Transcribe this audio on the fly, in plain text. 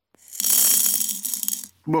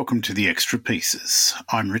Welcome to the Extra Pieces.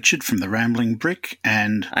 I'm Richard from the Rambling Brick,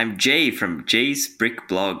 and I'm Jay from Jay's Brick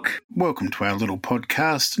Blog. Welcome to our little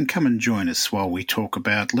podcast, and come and join us while we talk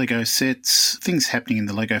about Lego sets, things happening in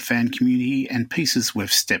the Lego fan community, and pieces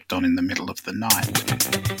we've stepped on in the middle of the night.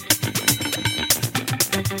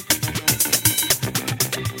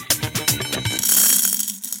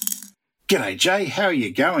 G'day Jay, how are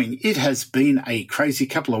you going? It has been a crazy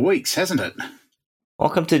couple of weeks, hasn't it?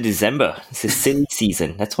 Welcome to December. It's a silly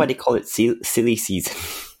season. That's why they call it silly season.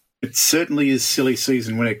 It certainly is silly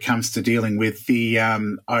season when it comes to dealing with the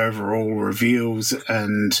overall reveals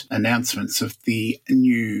and announcements of the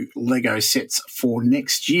new Lego sets for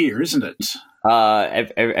next year, isn't it?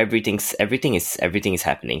 Everything is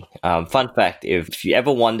happening. Fun fact: if you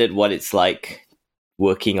ever wondered what it's like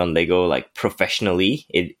working on Lego like professionally,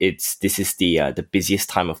 this is the busiest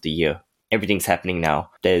time of the year. Everything's happening now.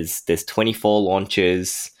 There's 24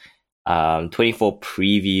 launches, 24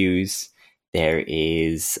 previews. There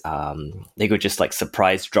is Lego just like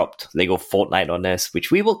surprise dropped Lego Fortnite on us,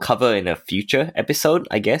 which we will cover in a future episode,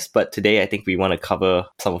 I guess. But today I think we want to cover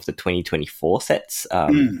some of the 2024 sets,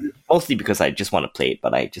 mostly because I just want to play it,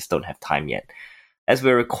 but I just don't have time yet. As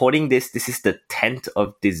we're recording this is the 10th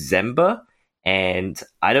of December, and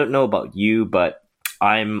I don't know about you, but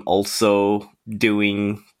I'm also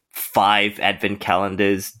doing 5 advent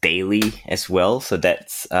calendars daily as well, so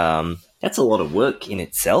that's a lot of work in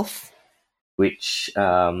itself, which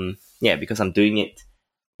because I'm doing it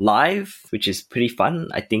live, which is pretty fun.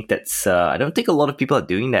 I think that's I don't think a lot of people are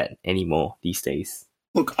doing that anymore these days.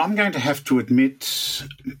 Look, I'm going to have to admit,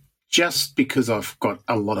 just because I've got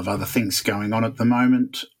a lot of other things going on at the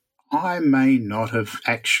moment, I may not have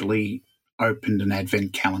actually opened an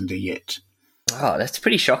advent calendar yet. Oh, that's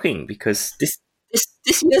pretty shocking, because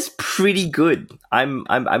this year's pretty good.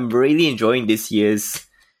 I'm really enjoying this year's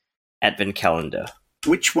advent calendar.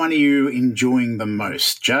 Which one are you enjoying the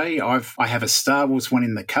most, Jay? I have a Star Wars one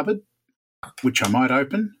in the cupboard, which I might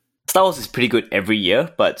open. Star Wars is pretty good every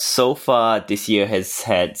year, but so far this year has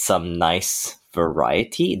had some nice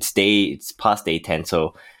variety. It's past day 10,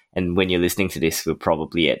 so, and when you're listening to this, we're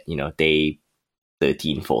probably at day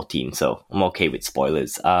 13, 14, so I'm okay with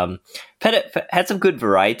spoilers. Had some good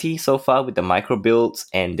variety so far with the micro builds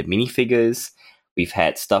and the minifigures. We've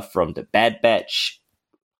had stuff from the Bad Batch.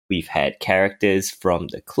 We've had characters from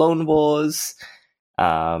the Clone Wars.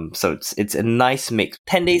 So it's a nice mix.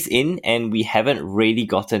 10 days in, and we haven't really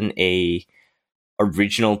gotten a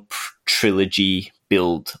original trilogy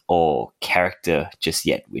build or character just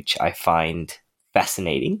yet, which I find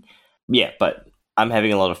fascinating. Yeah, but I'm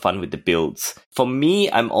having a lot of fun with the builds. For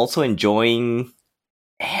me, I'm also enjoying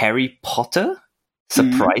Harry Potter,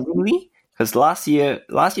 surprisingly, because last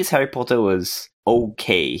year's Harry Potter was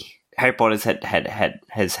okay. Harry Potter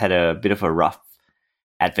has had a bit of a rough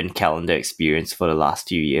advent calendar experience for the last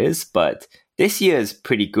few years, but this year is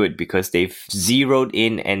pretty good because they've zeroed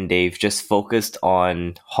in and they've just focused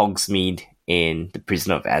on Hogsmeade in The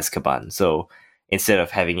Prisoner of Azkaban. So instead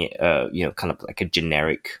of having it, kind of like a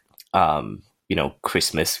generic,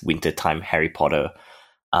 Christmas wintertime Harry Potter,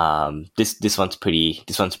 this one's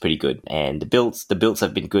pretty good, and the builds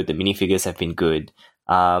have been good. The minifigures have been good.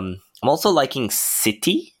 I'm also liking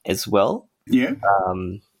City as well. Yeah.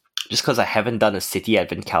 Just because I haven't done a City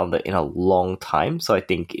advent calendar in a long time, so I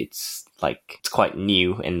think it's quite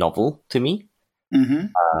new and novel to me.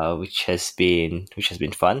 Which has been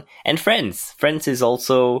fun. And Friends is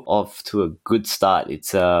also off to a good start.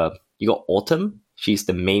 It's you got Autumn. She's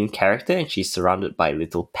the main character, and she's surrounded by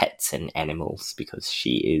little pets and animals because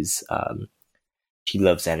she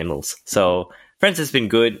loves animals. So Friends has been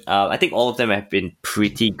good. I think all of them have been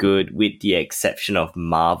pretty good, with the exception of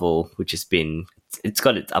Marvel, which it's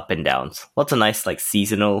got its up and downs. Lots of nice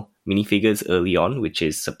seasonal minifigures early on, which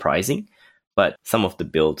is surprising. But some of the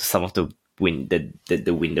builds, some of the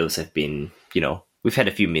windows have been, we've had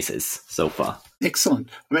a few misses so far. Excellent.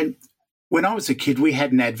 I mean, when I was a kid, we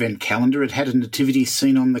had an advent calendar. It had a nativity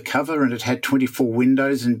scene on the cover, and it had 24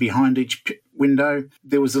 windows, and behind each window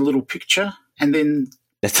there was a little picture. And then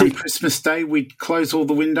on Christmas Day, we'd close all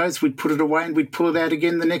the windows, we'd put it away, and we'd pull it out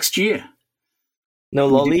again the next year. No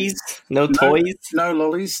lollies? No toys? No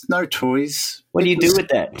lollies, no toys. What do you do with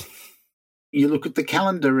that? You look at the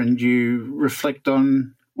calendar and you reflect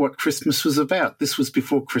on what Christmas was about. This was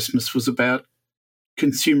before Christmas was about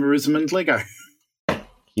consumerism and Lego.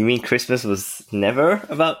 You mean Christmas was never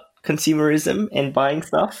about consumerism and buying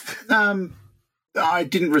stuff? I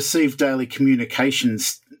didn't receive daily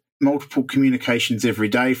multiple communications every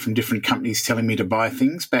day from different companies telling me to buy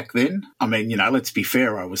things back then. I mean, let's be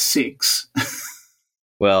fair, I was 6.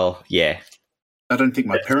 Well, yeah. I don't think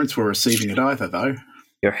my parents were receiving it either, though.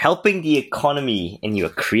 you're helping the economy and you're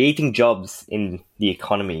creating jobs in the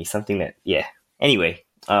economy. Something that, yeah. Anyway,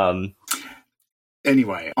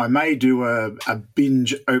 Anyway, I may do a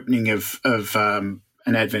binge opening of an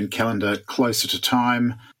advent calendar closer to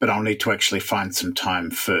time, but I'll need to actually find some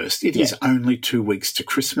time first. It is only 2 weeks to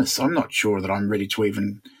Christmas. I'm not sure that I'm ready to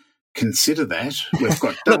even consider that. We've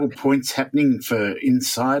got double points happening for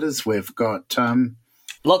insiders. We've got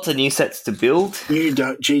lots of new sets to build. New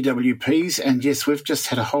GWPs, and yes, we've just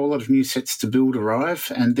had a whole lot of new sets to build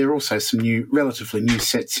arrive, and there are also some relatively new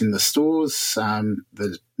sets in the stores,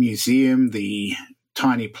 the museum, the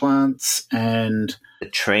tiny plants, and the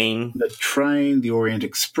train, the Orient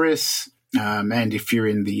Express, and if you're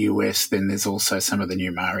in the US, then there's also some of the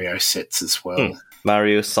new Mario sets as well.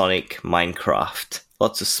 Mario, Sonic, Minecraft.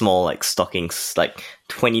 Lots of small stockings, like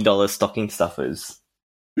 $20 stocking stuffers.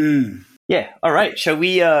 Yeah, all right. Shall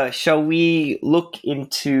we look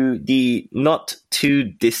into the not too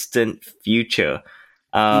distant future?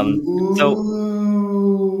 No,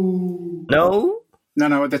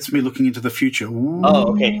 that's me looking into the future.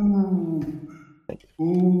 Oh, okay.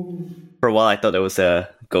 For a while, I thought there was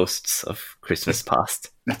ghosts of Christmas past.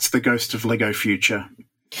 That's the ghost of Lego future.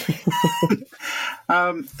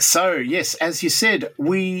 So yes, as you said,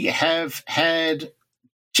 we have had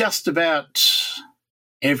just about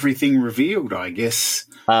everything revealed, I guess.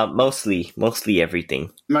 Mostly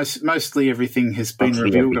everything. Mostly everything has been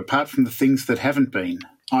revealed, apart from the things that haven't been.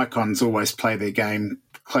 Icons always play their game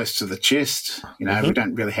close to the chest. We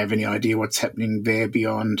don't really have any idea what's happening there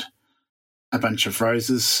beyond a bunch of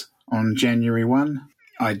roses on January 1.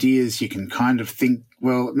 Ideas, you can kind of think,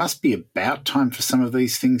 well, it must be about time for some of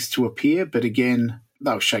these things to appear, but again,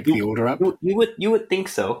 they'll shake the order up. You would think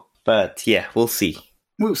so, but yeah, we'll see.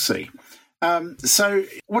 We'll see. So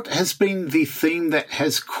what has been the theme that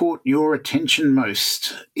has caught your attention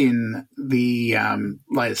most in the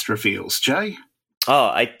latest reveals, Jay?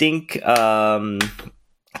 Oh, I think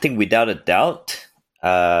without a doubt,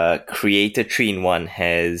 Creator 3-in-1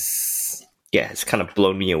 has kind of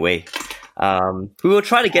blown me away. We will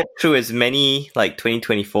try to get through as many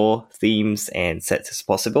 2024 themes and sets as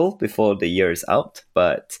possible before the year is out,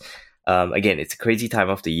 but again, it's a crazy time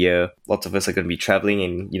of the year. Lots of us are going to be traveling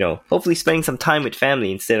and, hopefully spending some time with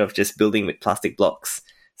family instead of just building with plastic blocks.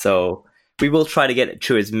 So we will try to get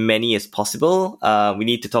through as many as possible. We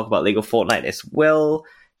need to talk about Lego Fortnite as well.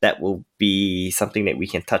 That will be something that we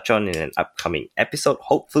can touch on in an upcoming episode,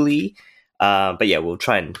 hopefully. But yeah, we'll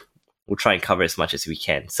try and cover as much as we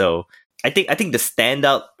can. So I think the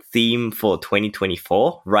standout theme for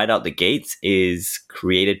 2024 right out the gates is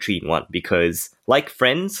Creator 3-in-1, because like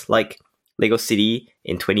Friends, like Lego City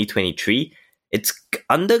in 2023, it's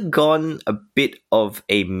undergone a bit of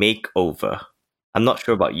a makeover. I'm not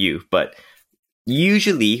sure about you, but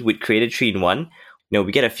usually with Creator 3-in-1,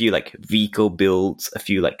 we get a few vehicle builds, a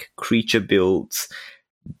few creature builds.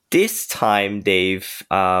 This time they've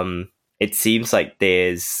it seems like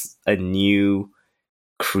there's a new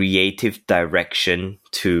creative direction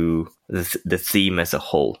to the theme as a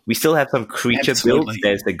whole. We still have some creature builds.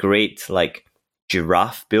 There's a great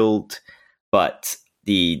giraffe build, but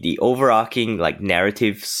the overarching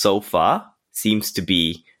narrative so far seems to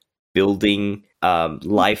be building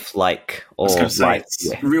lifelike or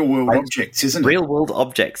real world objects, isn't it? Real world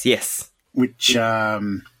objects, yes. Which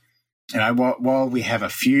while we have a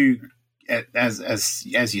few. As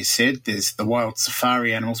you said, there's the wild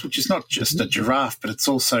safari animals, which is not just a giraffe, but it's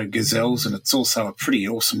also gazelles, and it's also a pretty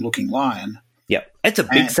awesome-looking lion. Yeah, it's a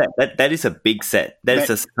big set. That is a big set. That is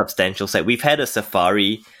a substantial set. We've had a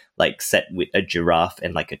safari set with a giraffe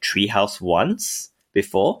and a treehouse once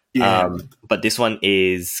before. Yeah. But this one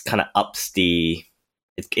is kind of ups the.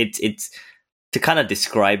 It's to kind of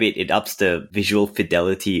describe it. It ups the visual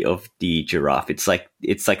fidelity of the giraffe. It's like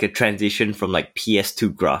a transition from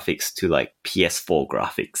PS2 graphics to PS4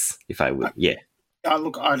 graphics. If I would, yeah.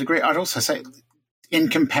 Look, I'd agree. I'd also say, in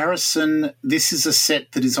comparison, this is a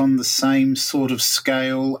set that is on the same sort of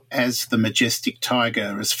scale as the Majestic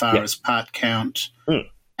Tiger as far as part count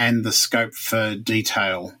and the scope for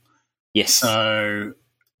detail. Yes. So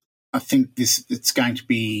I think it's going to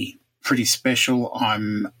be pretty special.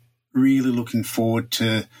 I'm really looking forward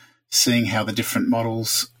to seeing how the different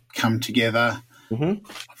models come together. Mm-hmm.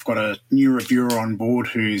 I've got a new reviewer on board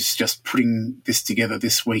who's just putting this together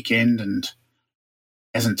this weekend and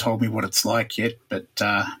hasn't told me what it's like yet, but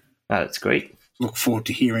that's great. Look forward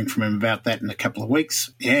to hearing from him about that in a couple of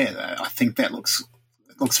weeks. Yeah, I think that looks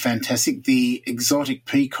fantastic. The exotic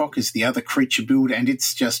peacock is the other creature build, and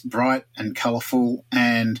it's just bright and colourful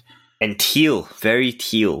and teal, very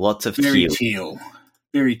teal, lots of very teal.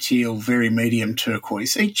 very teal, very medium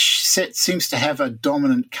turquoise. Each set seems to have a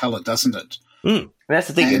dominant colour, doesn't it? That's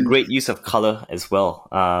the thing, a great use of colour as well,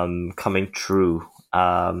 coming through.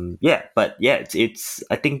 It's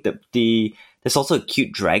I think that there's also a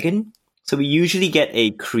cute dragon. So we usually get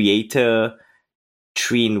a creator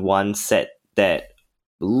 3-in-1 set that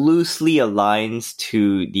loosely aligns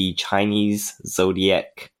to the Chinese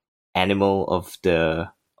zodiac animal of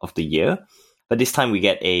the year, but this time we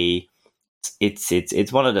get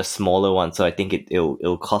it's one of the smaller ones. So I think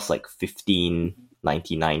it'll cost like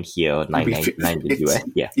 $15.99 here or $9.99 in the US.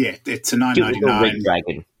 Yeah, it's a $9.99 red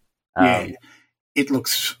dragon. It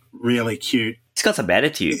looks really cute. He's got some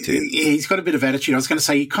attitude too. He's got a bit of attitude. I was going to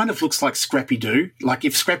say he kind of looks like Scrappy Doo. Like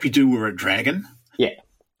if Scrappy Doo were a dragon. Yeah,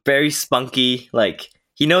 very spunky. Like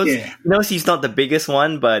he knows he's not the biggest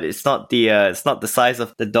one, but it's not the size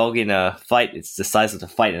of the dog in a fight. It's the size of the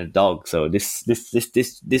fight in a dog. So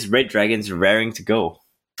this red dragon's raring to go.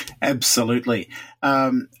 Absolutely.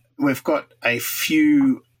 We've got a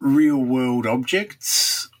few real world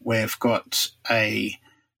objects. We've got a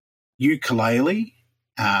ukulele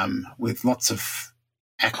with lots of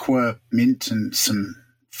aqua mint and some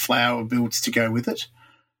flower builds to go with it.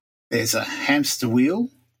 There's a hamster wheel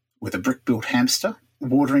with a brick-built hamster,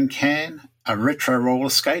 watering can, a retro roller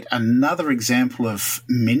skate, another example of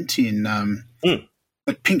mint in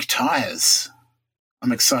but pink tyres.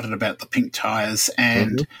 I'm excited about the pink tyres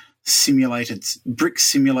and brick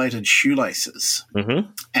simulated shoelaces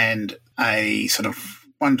and a sort of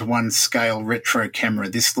 1-to-1 scale retro camera.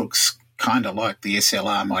 This looks kind of like the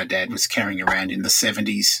SLR my dad was carrying around in the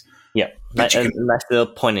 70s. Yeah, that's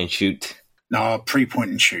the point and shoot. No,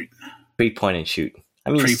 pre-point and shoot. Pre-point and shoot.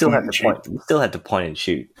 I mean, you still have to point and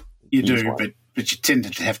shoot. You do, but you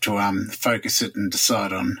tend to have to focus it and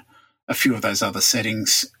decide on a few of those other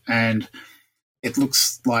settings. And it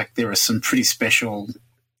looks like there are some pretty special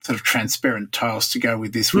sort of transparent tiles to go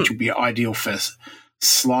with this, which would be ideal for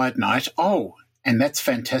slide night. Oh, and that's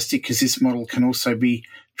fantastic because this model can also be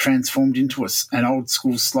transformed into an old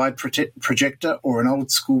school slide projector or an old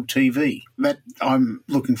school TV. That I'm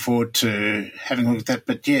looking forward to having a look at that.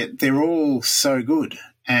 But yeah, they're all so good.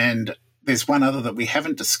 And there's one other that we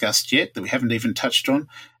haven't discussed yet, that we haven't even touched on,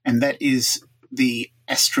 and that is the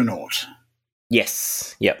astronaut.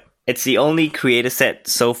 Yes. Yep. It's the only creator set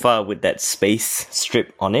so far with that space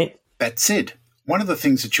strip on it. That said, one of the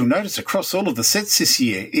things that you'll notice across all of the sets this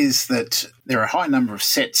year is that there are a high number of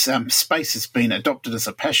sets. Space has been adopted as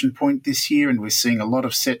a passion point this year, and we're seeing a lot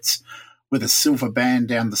of sets with a silver band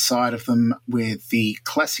down the side of them with the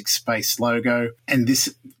classic space logo. And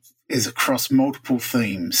this is across multiple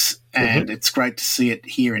themes, and it's great to see it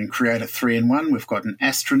here in Creator 3-in-1. We've got an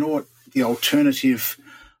astronaut. The alternative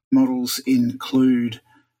models include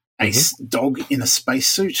a dog in a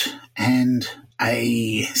spacesuit and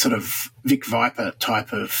a sort of Vic Viper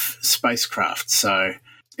type of spacecraft. So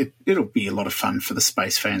it'll be a lot of fun for the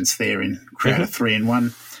space fans there in Creator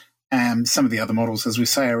 3-in-1. Some of the other models, as we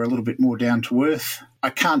say, are a little bit more down to earth.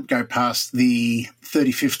 I can't go past the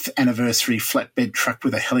 35th anniversary flatbed truck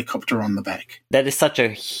with a helicopter on the back. That is such a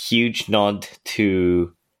huge nod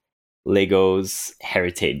to Lego's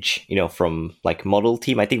heritage, from like model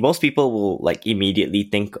team. I think most people will like immediately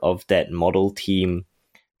think of that model team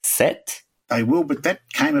set. They will, but that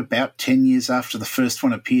came about 10 years after the first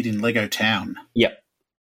one appeared in Lego Town. Yep.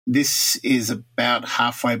 This is about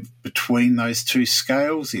halfway between those two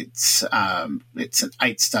scales. It's an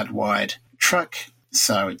 8-stud wide truck,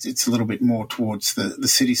 so it's a little bit more towards the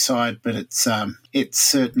city side, but it's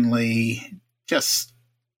certainly just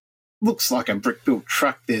looks like a brick-built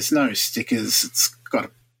truck. There's no stickers. It's got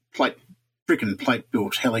a brick and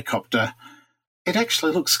plate-built helicopter. It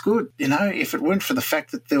actually looks good. If it weren't for the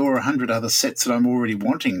fact that there were 100 other sets that I'm already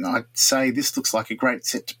wanting, I'd say this looks like a great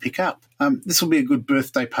set to pick up. This will be a good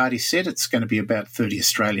birthday party set. It's going to be about $30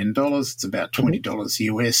 Australian. It's about $20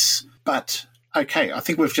 US. But, okay, I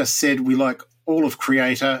think we've just said we like all of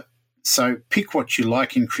Creator, so pick what you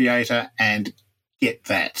like in Creator and get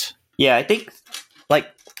that. Yeah, I think,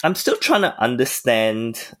 I'm still trying to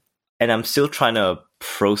understand and I'm still trying to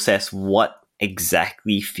process what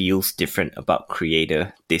exactly feels different about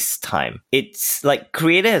Creator this time. It's like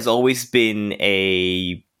Creator has always been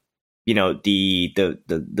the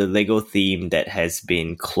Lego theme that has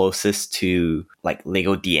been closest to like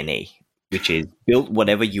Lego DNA, which is build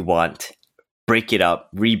whatever you want, break it up,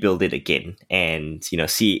 rebuild it again, and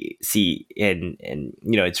it's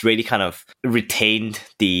really kind of retained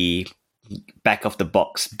the back of the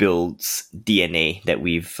box builds DNA that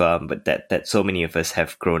we've that so many of us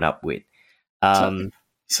have grown up with.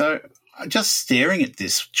 So just staring at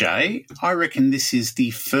this, Jay, I reckon this is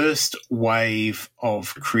the first wave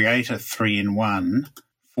of Creator 3-in-1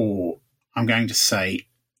 for, I'm going to say,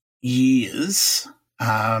 years,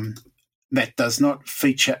 that does not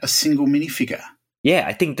feature a single minifigure. Yeah,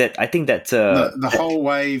 I think that's the whole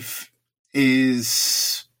wave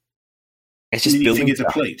is it's just minifigure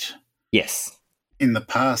deplete. Yes. In the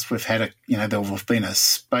past, we've had there'll have been a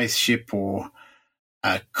spaceship or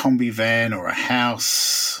a combi van or a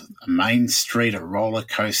house, a main street, a roller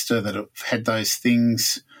coaster that have had those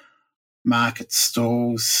things, market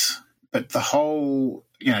stalls, but the whole,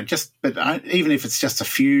 even if it's just a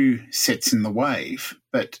few sets in the wave,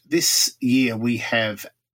 but this year we have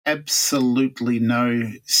absolutely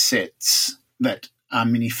no sets that are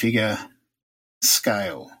minifigure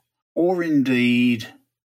scale or indeed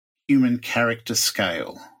human character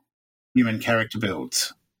scale, human character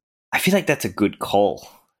builds. I feel like that's a good call,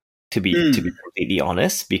 to be completely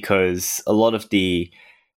honest, because a lot of the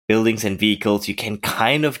buildings and vehicles, you can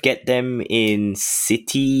kind of get them in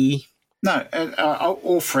city. No,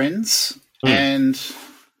 or Friends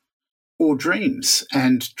or Dreams.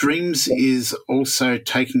 And Dreams is also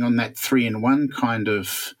taking on that 3-in-1 kind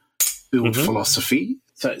of build philosophy.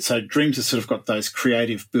 So Dreams has sort of got those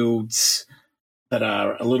creative builds that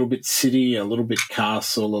are a little bit city, a little bit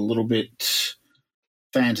castle, a little bit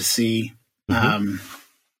fantasy, but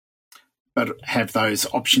have those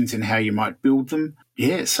options in how you might build them.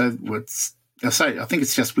 Yeah, so I think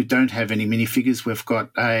it's just we don't have any minifigures. We've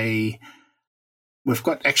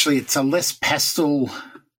got actually it's a less pastel.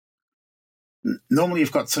 Normally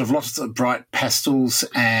you've got sort of lots of bright pastels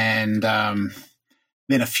and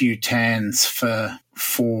then a few tans for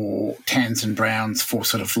tans and browns for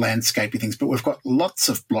sort of landscapey things, but we've got lots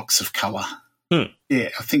of blocks of colour. Yeah,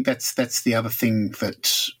 I think that's the other thing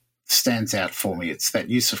that stands out for me. It's that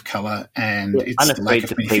use of colour and it's the lack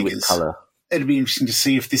of minifigures. Colour. It'd be interesting to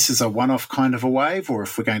see if this is a one-off kind of a wave or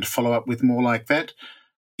if we're going to follow up with more like that.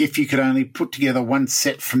 If you could only put together one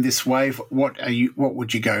set from this wave, what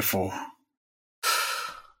would you go for?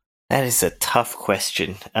 That is a tough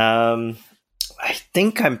question. I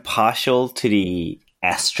think I'm partial to the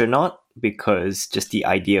astronaut because just the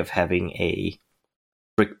idea of having a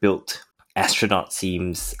brick-built astronaut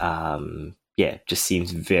seems, just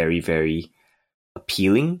seems very, very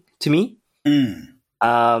appealing to me.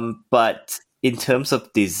 But in terms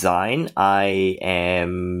of design, I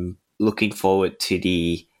am looking forward to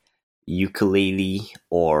the ukulele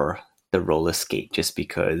or the roller skate just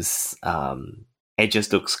because it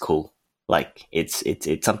just looks cool. Like it's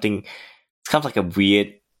something. It's kind of like a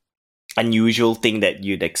weird, unusual thing that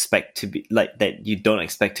you'd expect to be like that you don't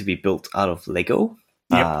expect to be built out of Lego.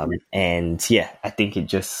 Yep. And yeah, I think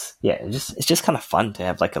it's just kind of fun to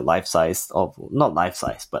have like a not life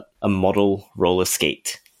size, but a model roller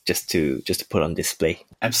skate just to put on display.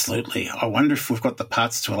 Absolutely. I wonder if we've got the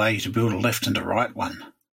parts to allow you to build a left and a right one.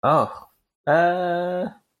 Oh,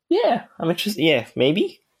 yeah, I'm interested. Yeah,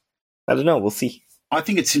 maybe. I don't know. We'll see. I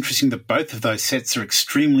think it's interesting that both of those sets are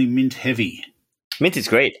extremely mint heavy. Mint is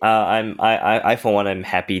great. I for one, I'm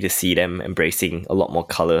happy to see them embracing a lot more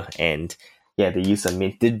color and. Yeah, the use of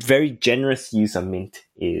mint, the very generous use of mint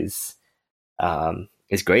is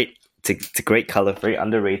great. It's a great color, very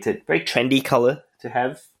underrated, very trendy color to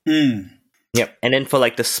have. Yep. And then for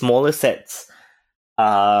like the smaller sets,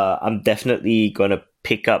 I'm definitely gonna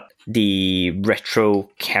pick up the retro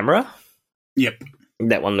camera. Yep.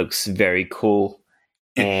 That one looks very cool.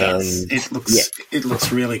 It does. It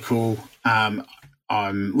looks really cool.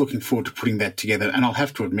 I'm looking forward to putting that together, and I'll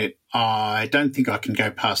have to admit, I don't think I can go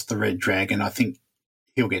past the Red Dragon. I think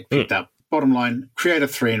he'll get picked up. Bottom line, Creator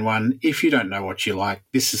 3-in-1. If you don't know what you like,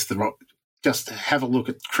 this is the rock. Just have a look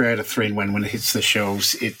at Creator 3-in-1 when it hits the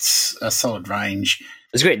shelves. It's a solid range.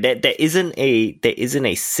 It's great. There isn't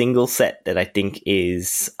a single set that I think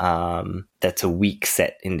is that's a weak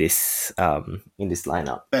set in this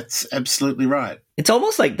lineup. That's absolutely right. It's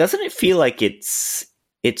almost like, doesn't it feel like it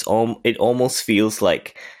almost feels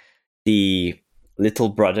like the little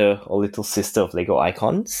brother or little sister of Lego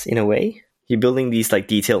Icons in a way. You're building these like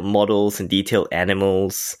detailed models and detailed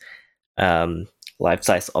animals,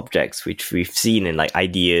 life-size objects, which we've seen in like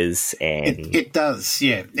Ideas and it does,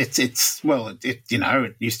 yeah. It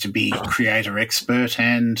used to be Creator Expert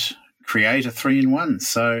and Creator 3-in-1,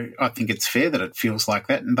 so I think it's fair that it feels like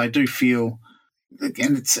that, and they do feel.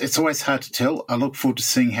 Again, it's always hard to tell. I look forward to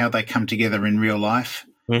seeing how they come together in real life.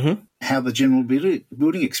 How the general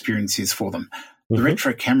building experience is for them. The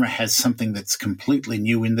retro camera has something that's completely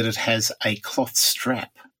new in that it has a cloth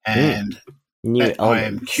strap, and I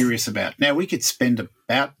am curious about. Now, we could spend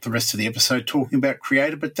about the rest of the episode talking about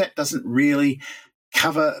Creator, but that doesn't really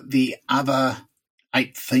cover the other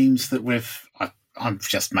 8 themes that I've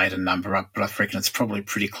just made a number up, but I reckon it's probably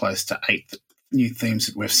pretty close to 8 new themes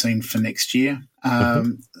that we've seen for next year.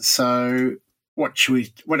 So what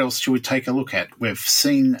else should we take a look at? We've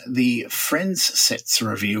seen the Friends sets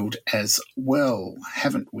revealed as well,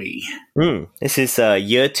 haven't we? This is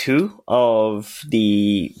year 2 of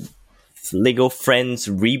the Lego Friends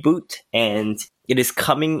reboot, and it is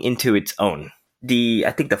coming into its own.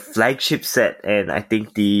 I think the flagship set, and I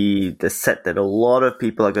think the set that a lot of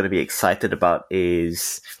people are going to be excited about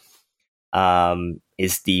is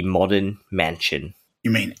the Modern Mansion. You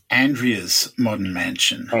mean Andrea's Modern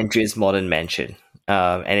Mansion? Andrea's Modern Mansion,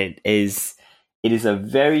 and it is a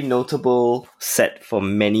very notable set for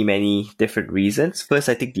many, many different reasons. First,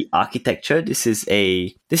 I think the architecture. This is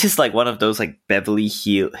like one of those like Beverly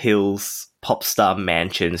Hills pop star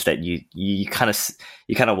mansions that you kind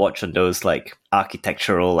of watch on those like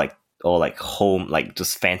architectural or home, like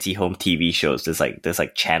just fancy home TV shows. There's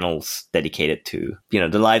like channels dedicated to the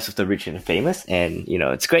lives of the rich and famous, and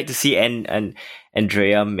it's great to see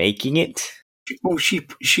Andrea making it. Well, she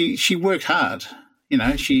worked hard.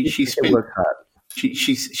 She spent worked hard.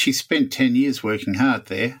 She spent 10 years working hard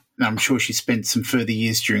there. And I'm sure she spent some further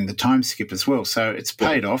years during the time skip as well. So it's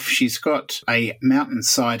paid off. She's got a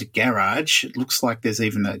mountainside garage. It looks like there's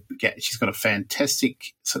even she's got a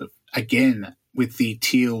fantastic sort of, again, with the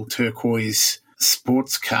teal turquoise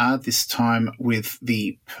sports car, this time with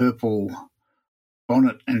the purple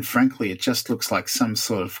bonnet. And frankly, it just looks like some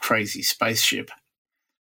sort of crazy spaceship.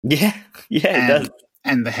 Yeah, it does.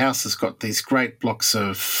 And the house has got these great blocks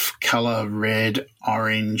of colour, red,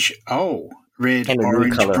 orange. Red,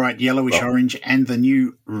 orange, bright yellowish orange, and the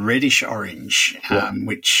new reddish orange,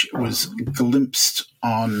 which was glimpsed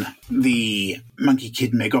on the Monkey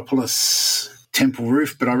Kid Megapolis temple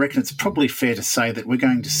roof. But I reckon it's probably fair to say that we're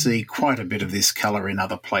going to see quite a bit of this colour in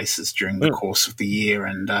other places during the course of the year,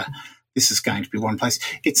 and this is going to be one place.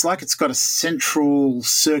 It's like it's got a central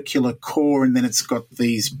circular core, and then it's got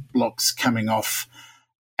these blocks coming off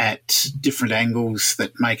at different angles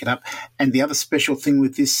that make it up. And the other special thing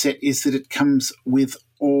with this set is that it comes with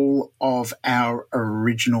all of our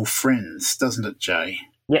original friends, doesn't it, Jay?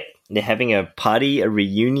 Yep, they're having a party, a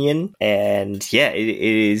reunion, and it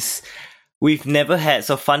is. We've never had.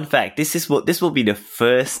 So, fun fact: this will be the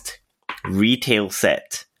first retail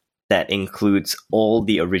set that includes all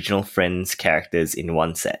the original Friends characters in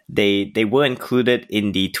one set. They were included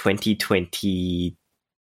in the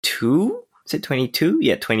 2022. Is it 22?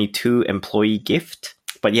 Yeah, 22 employee gift.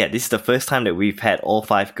 But this is the first time that we've had all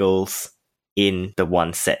 5 girls in the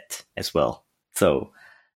one set as well. So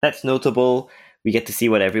that's notable. We get to see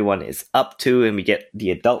what everyone is up to, and we get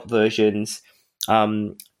the adult versions.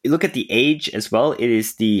 You look at the age as well. It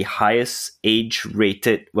is the highest age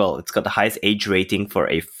rated. Well, it's got the highest age rating for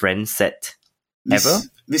a Friends set ever.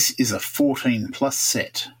 This is a 14+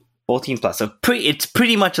 set. 14+. So it's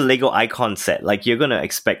pretty much a Lego Icon set. Like, you're going to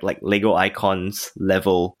expect like Lego Icons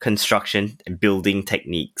level construction and building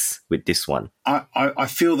techniques with this one. I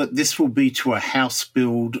feel that this will be to a house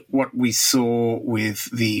build what we saw with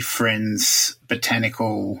the Friends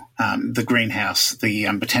botanical, the greenhouse, the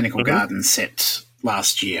botanical garden set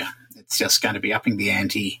last year. It's just going to be upping the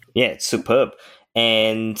ante. Yeah, it's superb.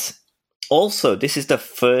 And also, this is the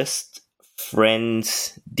first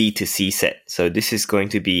Friends D2C set. So this is going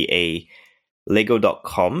to be a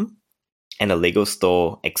Lego.com and a Lego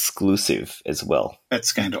Store exclusive as well.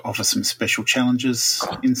 That's going to offer some special challenges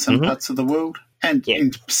in some parts of the world. And in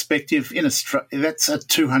perspective, in Australia, that's a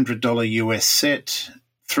 $200 US set,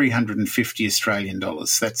 350 Australian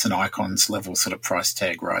dollars. That's an Icons level sort of price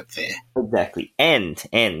tag right there. Exactly. And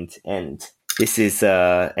this is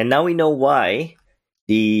and now we know why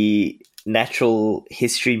the Natural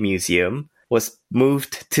History Museum was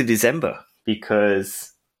moved to December,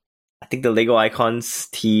 because I think the Lego Icons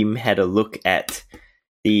team had a look at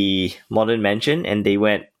the Modern Mansion and they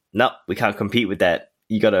went, no, we can't compete with that.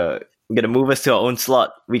 You gotta move us to our own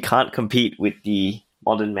slot. We can't compete with the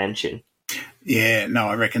Modern Mansion. Yeah, no,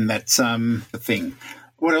 I reckon that's the thing.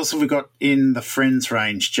 What else have we got in the Friends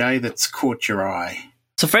range, Jay, that's caught your eye?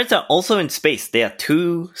 So Friends are also in space. There are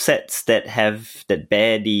 2 sets that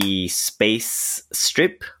bear the space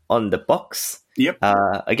strip on the box. Yep.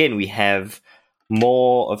 Again, we have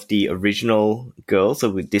more of the original girls.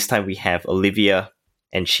 So this time we have Olivia,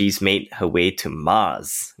 and she's made her way to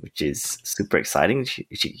Mars, which is super exciting.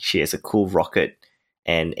 She has a cool rocket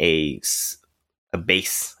and a space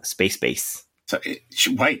base. So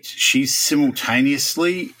wait, she's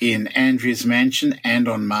simultaneously in Andrea's mansion and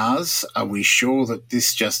on Mars. Are we sure that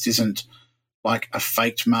this just isn't like a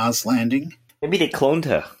faked Mars landing? Maybe they cloned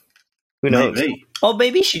her. Who knows? Maybe. Or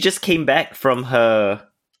maybe she just came back from her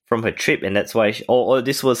trip, and that's why. Or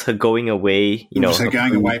this was her going away. It was her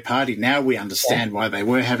going away party. Now we understand why they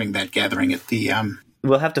were having that gathering at the.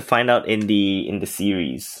 We'll have to find out in the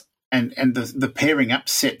series. And the pairing up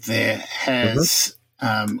set there has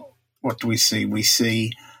what do we see? We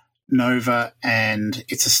see Nova, and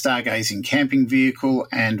it's a stargazing camping vehicle,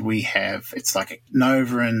 and we have it's like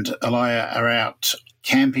Nova and Elia are out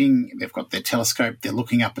camping. They've got their telescope. They're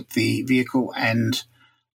looking up at the vehicle and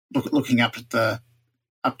looking up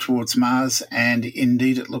towards Mars, and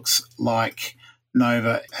indeed it looks like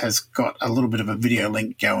Nova has got a little bit of a video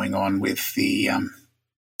link going on with the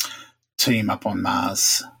team up on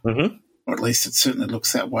Mars. Mm-hmm. Or at least it certainly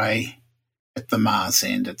looks that way at the Mars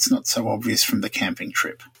end. It's not so obvious from the camping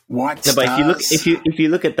trip. White stars. But if you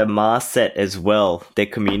look at the Mars set as well, they're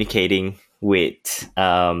communicating with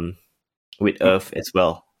Earth as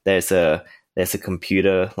well. There's a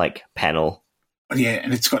computer like panel. Yeah,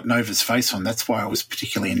 and it's got Nova's face on. That's why I was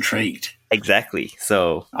particularly intrigued. Exactly.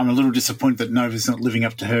 So I'm a little disappointed that Nova's not living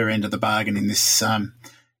up to her end of the bargain in this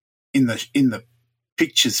in the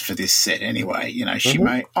pictures for this set anyway. You know, she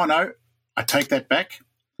may. Oh no, I take that back.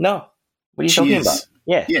 No, what are you talking about?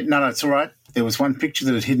 Yeah, no, it's all right. There was one picture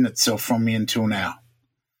that had hidden itself from me until now.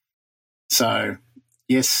 So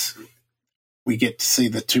yes, we get to see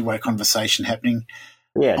the two-way conversation happening.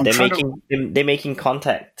 Yeah, they're making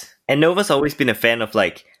contact. And Nova's always been a fan of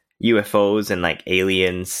like UFOs and like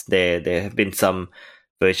aliens. There have been some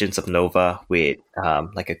versions of Nova with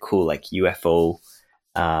like a cool like UFO.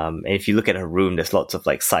 And if you look at her room, there's lots of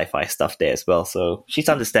like sci-fi stuff there as well. So she's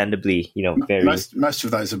understandably, very most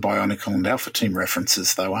of those are Bionicle and Alpha Team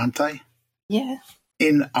references, though, aren't they? Yeah.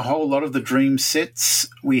 In a whole lot of the Dream sets,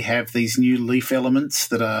 we have these new leaf elements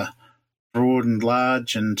that are broad and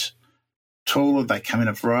large and taller. They come in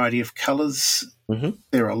a variety of colours. Mm-hmm.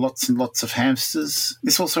 There are lots and lots of hamsters.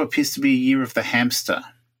 This also appears to be a year of the hamster,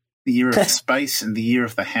 the year of space and the year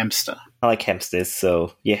of the hamster. I like hamsters,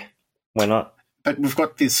 so yeah, why not? But we've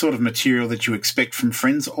got this sort of material that you expect from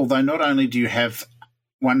Friends, although not only do you have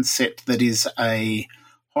one set that is a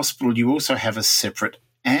hospital, you also have a separate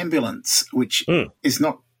ambulance, which is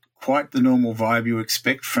not quite the normal vibe you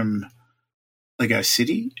expect from Lego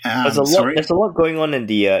City. There's a lot going on in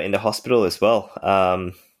the hospital as well,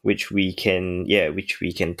 which we can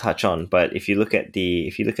touch on. But if you look at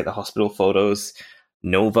the hospital photos,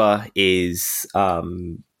 Nova is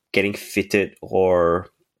getting fitted or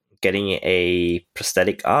getting a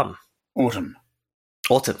prosthetic arm. Autumn.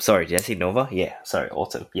 Sorry, did I say Nova? Yeah, sorry,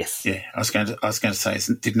 Autumn. Yes. Yeah, I was going to say,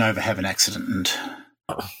 did Nova have an accident and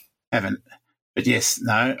haven't? But yes,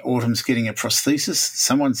 no. Autumn's getting a prosthesis.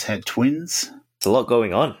 Someone's had twins. There's a lot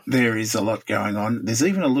going on. There is a lot going on. There's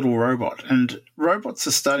even a little robot, and robots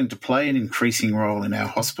are starting to play an increasing role in our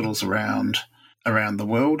hospitals around the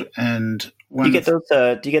world. And do you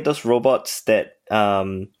get those robots that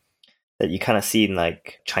that you kind of see in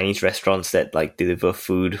like Chinese restaurants that like deliver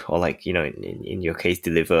food, or like in your case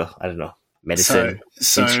deliver, I don't know, medicine?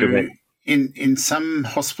 So in some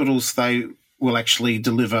hospitals they will actually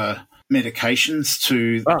deliver medications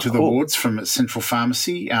to the wards from a central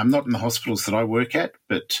pharmacy. Not in the hospitals that I work at,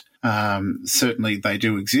 but certainly they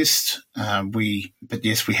do exist. But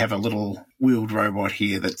yes, we have a little wheeled robot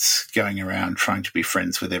here that's going around trying to be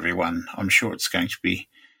friends with everyone. I'm sure it's going to be.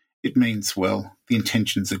 It means well. The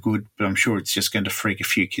intentions are good, but I'm sure it's just going to freak a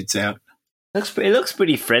few kids out. It looks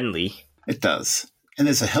pretty friendly. It does. And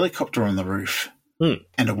there's a helicopter on the roof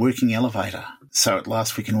and a working elevator. So at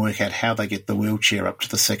last we can work out how they get the wheelchair up to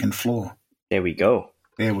the second floor. There we go.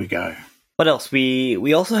 What else?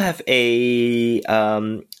 We also have a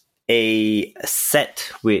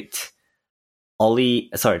set with Ollie.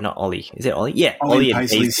 Sorry, not Ollie. Is it Ollie? Yeah, Ollie and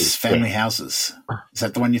Paisley's family houses. Is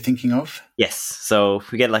that the one you're thinking of? Yes. So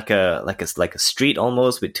we get like a street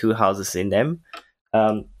almost with two houses in them.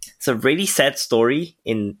 It's a really sad story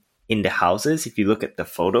in the houses if you look at the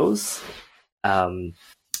photos.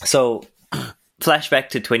 So flashback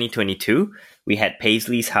to 2022, we had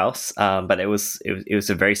Paisley's house, but it was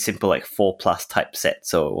a very simple like 4+ type set,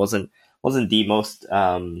 so it wasn't the most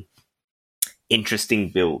interesting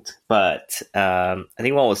build. But I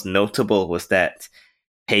think what was notable was that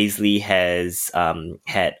Paisley has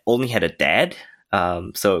only had a dad,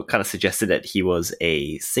 so it kind of suggested that he was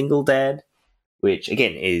a single dad, which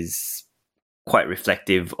again is quite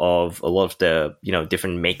reflective of a lot of the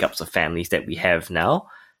different makeups of families that we have now.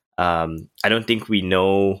 I don't think we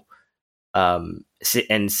know, and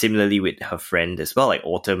similarly with her friend as well, like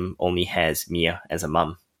Autumn only has Mia as a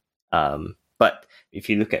mum. But if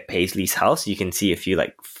you look at Paisley's house, you can see a few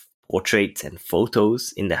like portraits and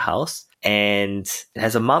photos in the house. and it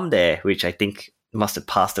has a mum there, which I think must have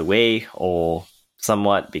passed away or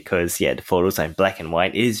somewhat, because the photos are in black and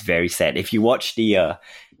white. It is very sad. If you watch the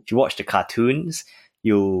cartoons,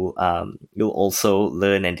 you'll also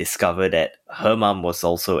learn and discover that her mum was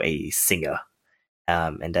also a singer,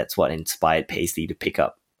 and that's what inspired Paisley to pick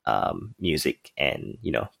up music and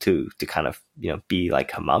to kind of be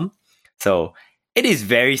like her mum. So it is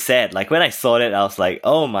very sad. Like when I saw that, I was like,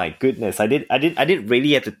 oh my goodness, I didn't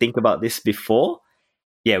really have to think about this before.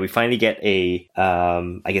 Yeah, we finally get a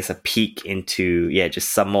I guess a peek into just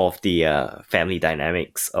some more of the family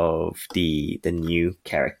dynamics of the new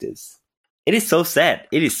characters. It is so sad.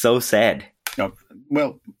 It is so sad. Oh,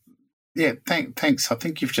 well, yeah. Thanks. I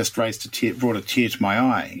think you've just brought a tear to my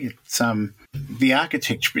eye. It's the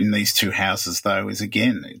architecture in these two houses, though, is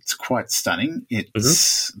again, it's quite stunning.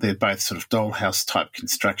 They're both sort of dollhouse type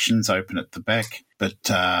constructions, open at the back,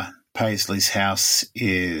 but Paisley's house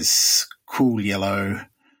is cool yellow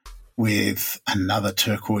with another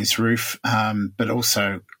turquoise roof, but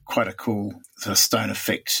also quite a cool sort of stone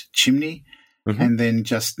effect chimney. Mm-hmm. And then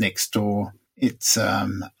just next door, it's a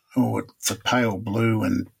pale blue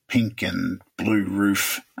and pink and blue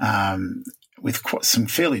roof with some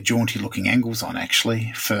fairly jaunty looking angles on,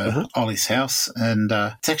 actually, for Ollie's house. And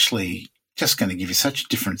it's actually just going to give you such a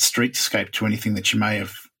different streetscape to anything that you may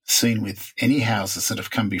have seen with any houses that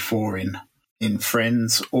have come before in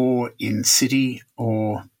Friends or in City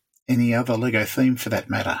or any other Lego theme for that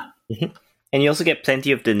matter. Mm-hmm. And you also get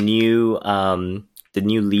plenty of the new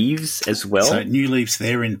leaves as well. So new leaves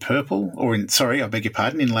there in purple, or in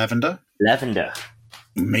in lavender. Lavender.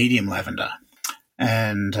 Medium lavender.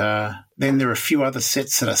 And then there are a few other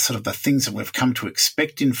sets that are sort of the things that we've come to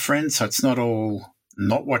expect in Friends, so it's not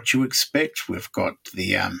what you expect. We've got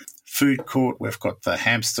the food court, we've got the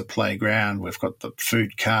hamster playground, we've got the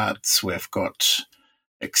food carts, we've got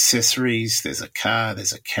accessories, there's a car,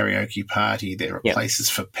 there's a karaoke party, there are places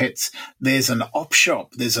for pets, there's an op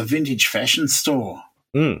shop, there's a vintage fashion store.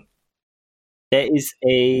 There is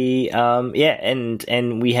a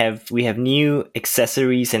and we have new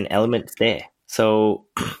accessories and elements there. So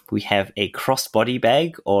we have a crossbody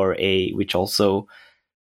bag, which also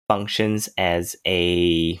functions as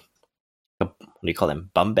what do you call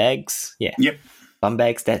them? Bum bags? Yeah. Yep. Bum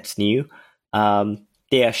bags, that's new.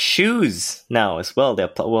 There are shoes now as well. They're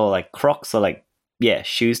like Crocs, or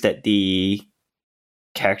shoes that the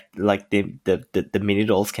character, like the mini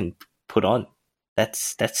dolls can put on.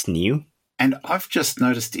 That's new. And I've just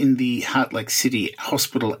noticed in the Heart Lake City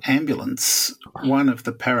Hospital ambulance, one of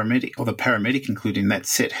the paramedic included in that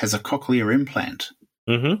set has a cochlear implant,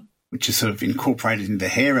 which is sort of incorporated in the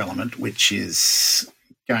hair element, which is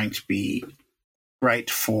going to be great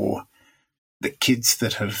for the kids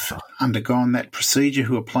that have undergone that procedure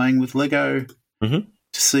who are playing with Lego to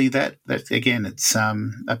see that. That again, it's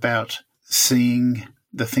about seeing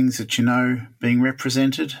the things that being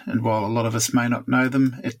represented, and while a lot of us may not know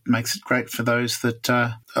them, it makes it great for those that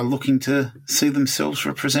are looking to see themselves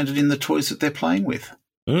represented in the toys that they're playing with.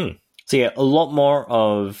 So yeah, a lot more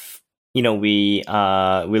of we're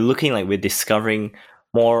looking like we're discovering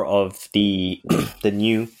more of the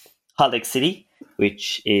new Heart Lake City,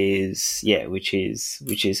 which is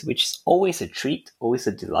always a treat, always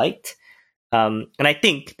a delight. And I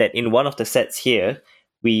think that in one of the sets here,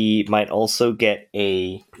 we might also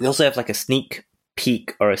we also have like a sneak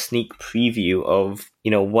peek or a sneak preview of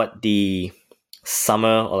what the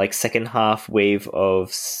summer or like second half wave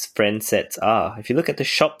of Friends sets are. If you look at the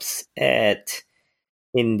shops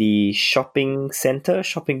in the shopping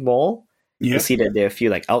mall, you'll see that there are a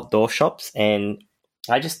few like outdoor shops, and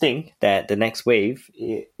I just think that the next wave,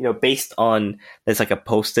 based on, there's like a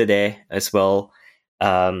poster there as well.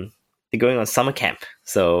 They're going on summer camp,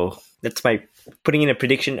 so that's my putting in a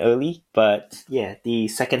prediction early. But yeah, the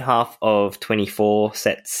second half of 24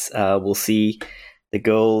 sets, we'll see the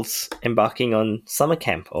girls embarking on summer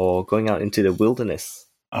camp or going out into the wilderness.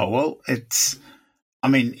 Oh well, it's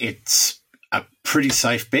a pretty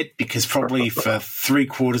safe bet, because probably for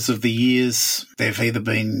 3/4 of the years they've either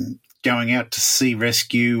been going out to sea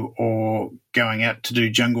rescue or going out to do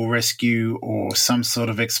jungle rescue or some sort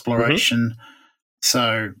of exploration.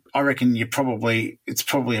 So I reckon it's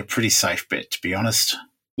probably a pretty safe bet, to be honest.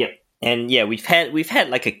 Yep. And yeah, we've had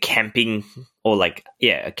like a camping or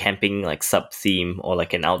a camping like sub theme, or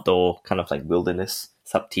like an outdoor kind of like wilderness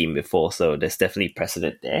sub theme before, so there's definitely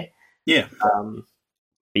precedent there. Yeah.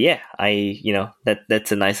 But yeah,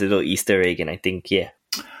 that's a nice little Easter egg, and I think the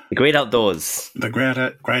great outdoors. The great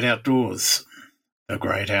outdoors. The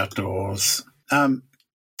great outdoors.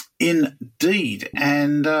 Indeed.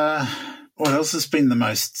 And what else has been the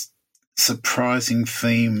most surprising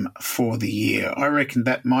theme for the year. I reckon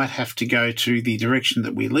that might have to go to the direction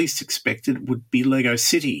that we least expected would be Lego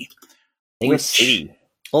City. Lego City.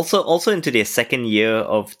 Also into their second year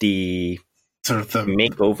of the sort of the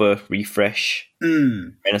makeover, refresh,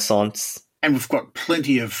 renaissance. And we've got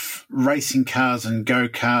plenty of racing cars and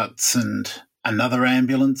go-karts and another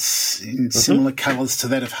ambulance in similar colours to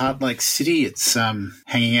that of Heart Lake City. It's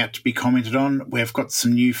hanging out to be commented on. We've got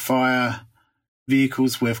some new fire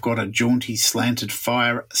vehicles. We've got a jaunty slanted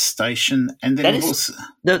fire station. And then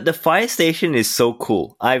the fire station is so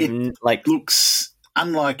cool. It looks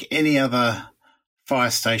unlike any other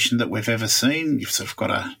fire station that we've ever seen. You've sort of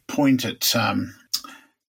got a point at...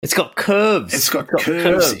 it's got curves. It's got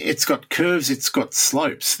curves. It's got curves. It's got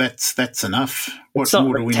slopes. That's enough. What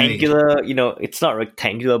more do we need? It's not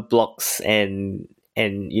rectangular blocks and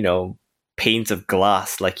panes of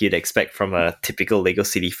glass like you'd expect from a typical Lego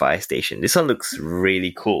City fire station. This one looks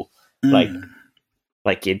really cool.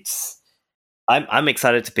 Like it's. I'm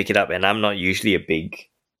excited to pick it up, and I'm not usually a big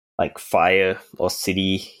fire or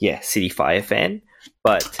city fire fan,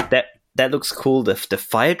 but that looks cool. The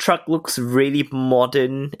fire truck looks really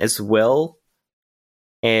modern as well.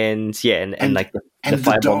 And the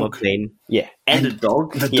fire bomber plane. Yeah. And the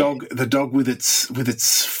dog. The dog with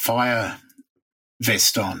its fire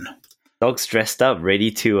vest on. Dog's dressed up,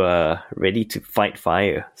 ready to fight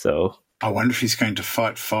fire. So I wonder if he's going to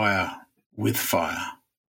fight fire with fire.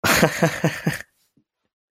 That's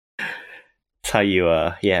how you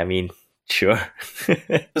sure.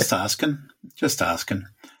 Just asking.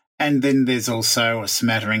 And then there's also a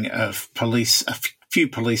smattering of a few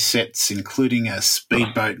police sets, including a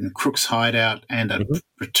speedboat and Crook's hideout and a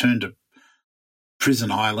return to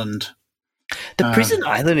Prison Island. The Prison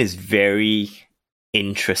Island is very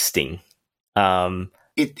interesting.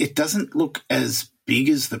 It doesn't look as big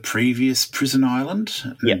as the previous Prison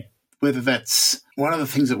Island. Yeah. Whether that's one of the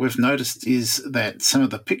things that we've noticed is that some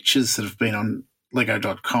of the pictures that have been on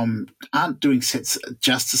Lego.com aren't doing sets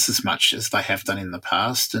justice as much as they have done in the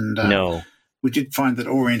past. And no. We did find that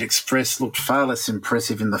Orient Express looked far less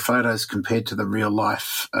impressive in the photos compared to the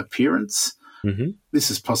real-life appearance. Mm-hmm.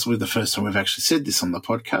 This is possibly the first time we've actually said this on the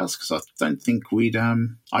podcast because I don't think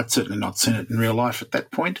I'd certainly not seen it in real life at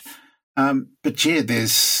that point. But yeah,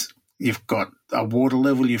 you've got a water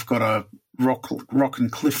level, you've got a rock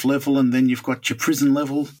and cliff level, and then you've got your prison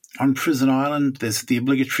level on Prison Island. There's the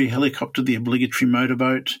obligatory helicopter, the obligatory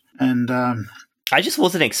motorboat, and I just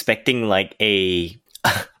wasn't expecting like a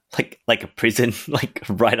like a prison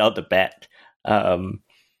right out the bat.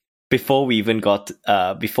 Before we even got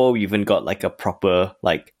like a proper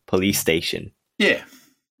police station. Yeah,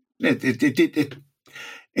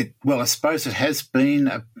 it well, I suppose it has been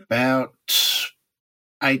about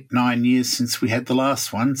 8-9 years since we had the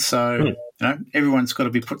last one, so everyone's got to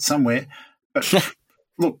be put somewhere. But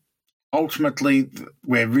look, ultimately,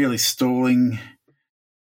 we're really stalling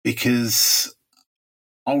because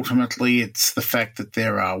ultimately it's the fact that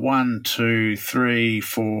there are 1, 2, 3,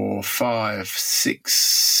 4, 5, 6,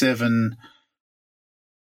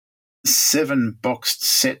 7 boxed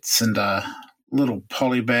sets and a little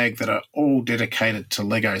poly bag that are all dedicated to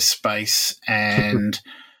Lego Space. And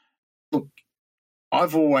look,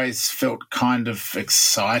 I've always felt kind of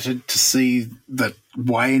excited to see the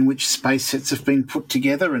way in which space sets have been put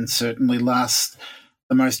together, and certainly the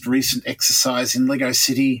most recent exercise in Lego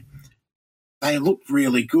City, they looked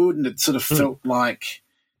really good, and it sort of felt like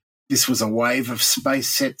this was a wave of space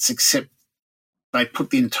sets, except they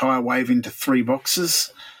put the entire wave into 3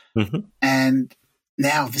 boxes. Mm-hmm. And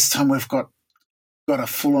now this time we've got a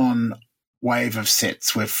full-on wave of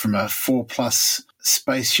sets. We're from a 4+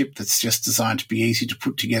 spaceship that's just designed to be easy to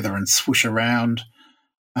put together and swoosh around.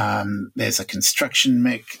 There's a construction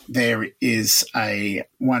mech. There is a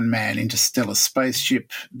one-man interstellar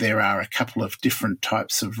spaceship. There are a couple of different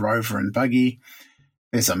types of rover and buggy.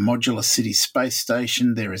 There's a modular city space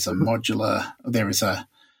station. There is a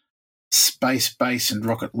space base and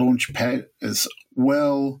rocket launch pad as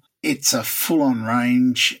well. It's a full-on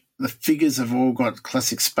range. The figures have all got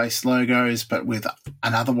classic space logos, but with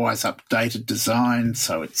an otherwise updated design,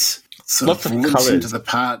 so it's sort lots of looks into the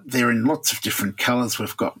part. They're in lots of different colours.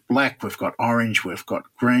 We've got black, we've got orange, we've got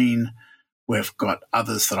green, we've got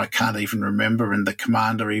others that I can't even remember, and the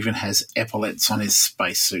commander even has epaulets on his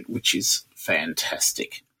spacesuit, which is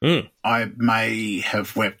fantastic. I may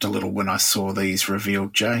have wept a little when I saw these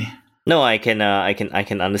revealed, Jay. No, I can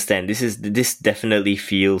understand. This definitely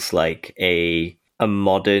feels like a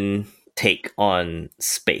modern take on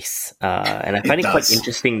space, and I find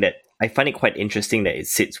it quite interesting that it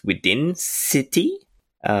sits within City.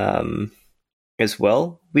 as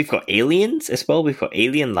well. We've got aliens as well. We've got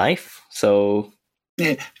alien life. So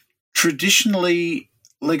yeah, traditionally,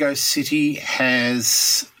 Lego City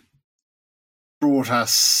has brought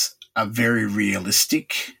us a very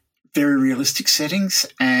realistic settings,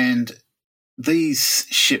 and these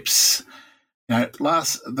ships,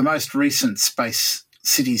 the most recent space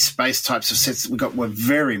types of sets that we got were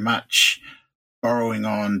very much borrowing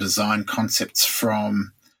on design concepts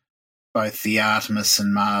from both the Artemis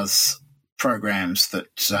and Mars programs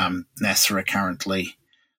that NASA are currently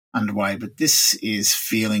underway. But this is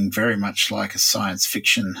feeling very much like a science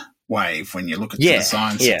fiction wave when you look at the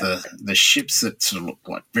designs of the ships that sort of look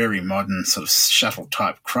like very modern sort of shuttle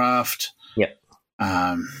type craft. Yep.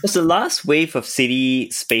 So the last wave of city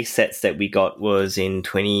space sets that we got was in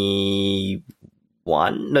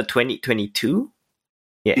 2022.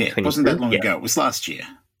 Yeah, it wasn't that long ago. It was last year.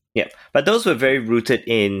 Yeah, but those were very rooted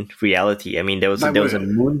in reality. I mean, there was a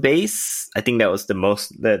moon base. I think that was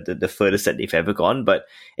the furthest that they've ever gone. But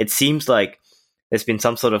it seems like there's been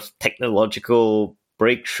some sort of technological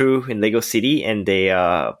breakthrough in Lego City, and they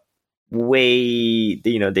are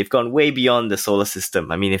they've gone way beyond the solar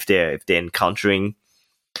system. I mean, if they're encountering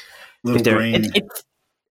little green,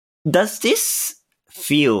 does this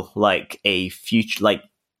feel like a future? Like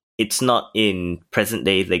it's not in present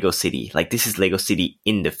day Lego City. Like this is Lego City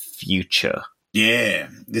in the future. Yeah,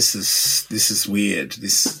 this is weird.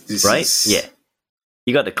 This right? is... Yeah,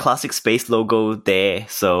 you got the classic space logo there,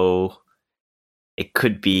 so it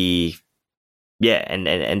could be. Yeah,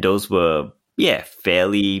 and those were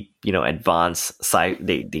fairly advanced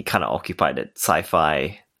they kind of occupied that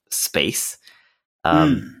sci-fi space.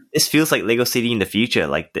 This feels like Lego City in the future,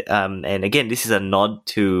 like and again, this is a nod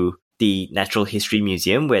to the Natural History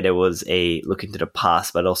Museum, where there was a look into the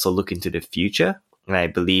past but also look into the future. And I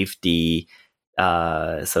believe the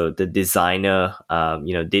designer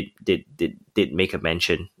did make a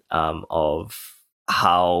mention of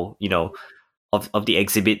how of the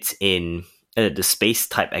exhibits in the space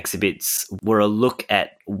type exhibits were a look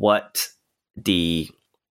at what the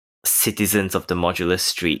citizens of the modular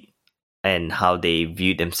street and how they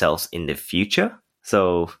viewed themselves in the future.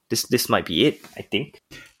 So this might be it, I think.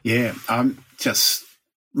 Yeah, I'm just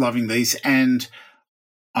loving these, and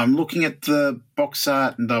I'm looking at the box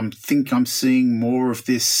art, and I think I'm seeing more of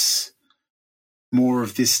this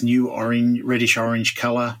new reddish orange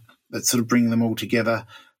color that's sort of bringing them all together.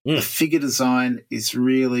 The figure design is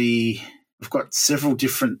really. We've got several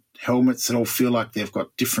different helmets that all feel like they've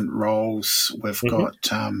got different roles. We've got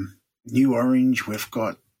new orange. We've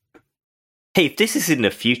got. Hey, if this is in the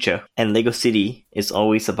future and Lego City is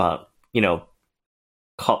always about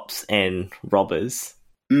cops and robbers,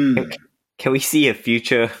 can we see a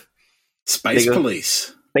future Space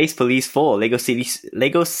Police? Space Police 4, Lego City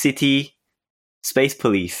Space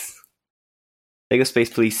Police, Lego Space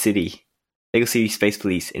Police City, Lego City Space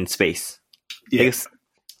Police in space. Yeah.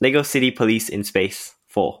 Lego City Police in Space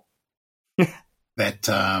 4. That'd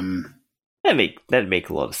make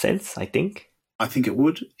a lot of sense, I think. I think it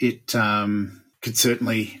would. It could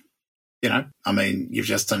certainly, you've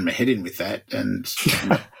just done my head in with that, and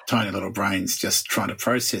my tiny little brain's just trying to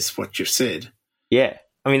process what you've said. Yeah.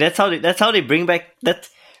 I mean, that's how they bring back that.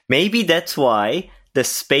 Maybe that's why the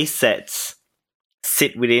space sets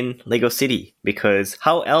sit within Lego City, because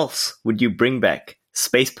how else would you bring back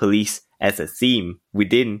Space Police as a theme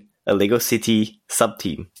within a Lego City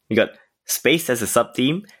sub-team? You got space as a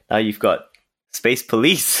sub-theme. Now you've got Space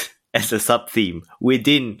Police as a sub-theme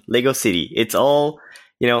within Lego City. It's all,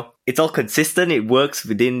 it's all consistent. It works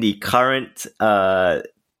within the current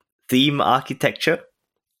theme architecture,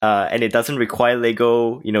 and it doesn't require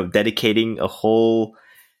Lego, dedicating a whole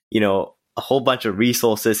bunch of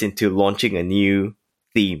resources into launching a new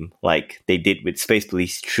theme like they did with Space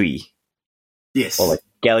Police 3. Yes. Or like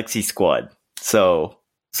Galaxy Squad. So,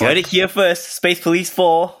 you heard it here first. Space Police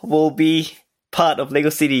 4 will be part of Lego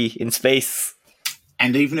City in space.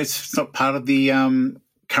 And even if it's not part of the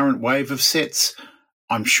current wave of sets,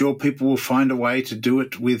 I'm sure people will find a way to do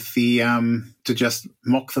it with the to just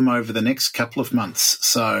mock them over the next couple of months.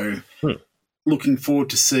 So, looking forward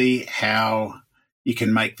to see how you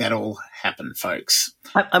can make that all happen, folks.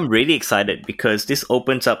 I'm really excited because this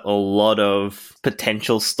opens up a lot of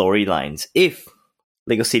potential storylines if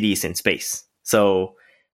Lego City is in space. So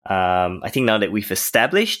I think now that we've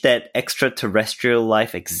established that extraterrestrial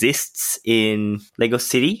life exists in Lego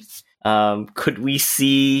City, could we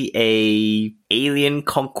see a alien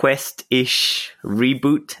conquest-ish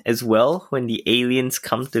reboot as well when the aliens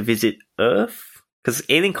come to visit Earth? Because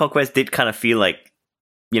Alien Conquest did kind of feel like,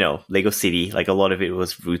 Lego City, like a lot of it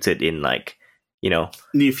was rooted in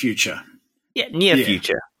near future. Yeah, near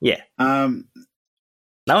future. Yeah.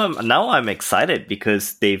 Now I'm excited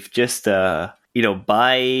because they've just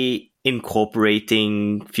by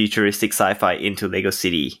incorporating futuristic sci-fi into Lego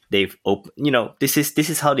City, they've this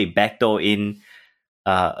is how they backdoor in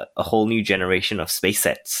a whole new generation of space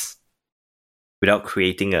sets without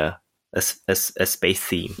creating a space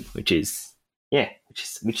theme, which is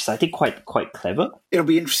I think quite clever. It'll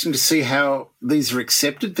be interesting to see how these are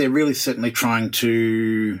accepted. They're really certainly trying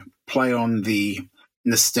to play on the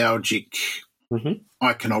nostalgic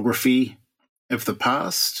iconography of the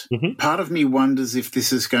past. Mm-hmm. Part of me wonders if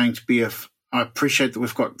this is going to be I appreciate that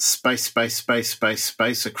we've got space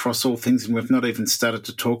across all things, and we've not even started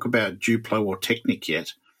to talk about Duplo or Technic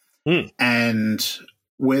yet. And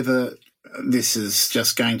whether this is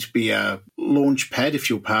just going to be a launch pad, if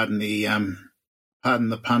you'll pardon the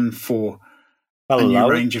pun, for a new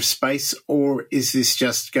range of space, or is this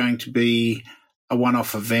just going to be a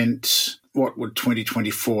one-off event? What would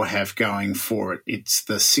 2024 have going for it? It's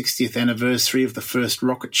the 60th anniversary of the first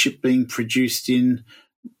rocket ship being produced in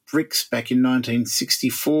bricks back in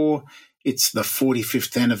 1964. It's the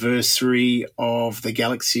 45th anniversary of the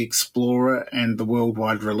Galaxy Explorer and the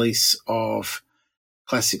worldwide release of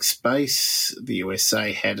Classic Space. The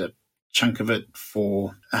USA had a chunk of it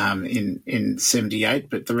for in 78,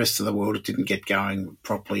 but the rest of the world, it didn't get going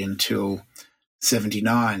properly until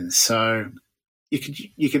 79. So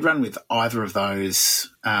you could run with either of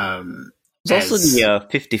those. It's also the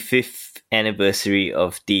 55th anniversary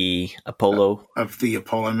of the Apollo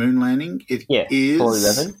moon landing. It is Apollo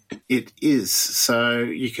 11. It is. So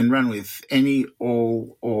you can run with any,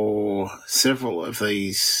 all, or several of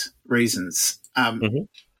these reasons.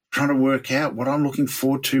 Trying to work out what I'm looking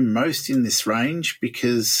forward to most in this range,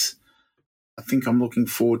 because I think I'm looking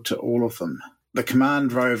forward to all of them. The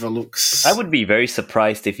Command Rover looks... I would be very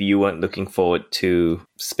surprised if you weren't looking forward to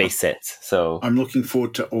space sets. So I'm looking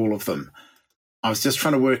forward to all of them. I was just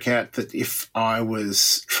trying to work out that if I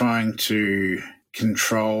was trying to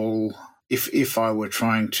control... If I were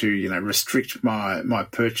trying to, restrict my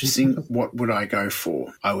purchasing, what would I go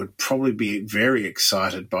for? I would probably be very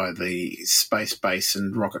excited by the Space Base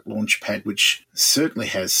and Rocket Launch Pad, which certainly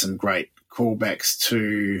has some great callbacks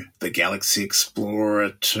to the Galaxy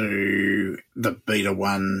Explorer, to the Beta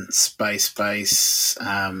 1 Space Base.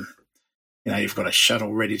 You've got a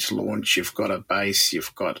shuttle ready to launch, you've got a base,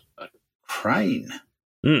 you've got a crane.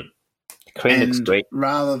 Crane looks great.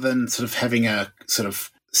 Rather than sort of having a sort of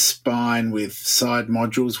spine with side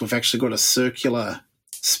modules, we've actually got a circular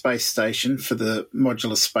space station for the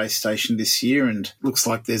modular space station this year, and looks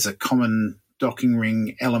like there's a common docking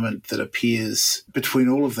ring element that appears between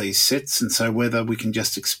all of these sets. And so whether we can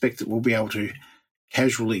just expect that we'll be able to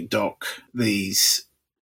casually dock these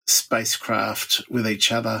spacecraft with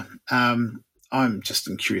each other, I'm just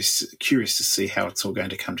curious to see how it's all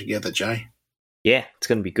going to come together, Jay. Yeah, it's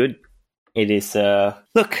going to be good. It is,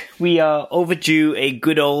 look, we are overdue a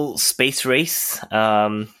good old space race.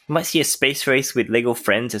 Might see a space race with Lego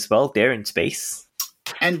Friends as well. They're in space.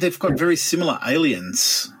 And they've got very similar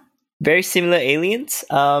aliens. Very similar aliens.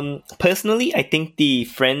 Personally, I think the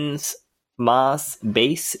Friends Mars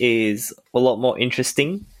base is a lot more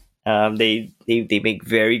interesting. They make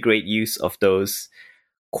very great use of those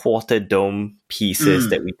quarter dome pieces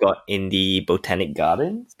that we got in the Botanic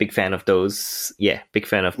Gardens. Big fan of those. Yeah, big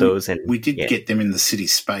fan of those. And we did get them in the city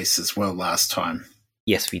space as well last time.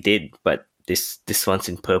 Yes, we did. But this one's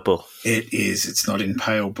in purple. It is. It's not in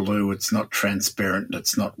pale blue. It's not transparent.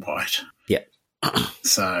 It's not white. Yeah.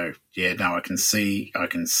 So yeah, no, I can see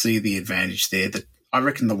the advantage there. That I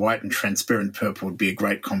reckon the white and transparent purple would be a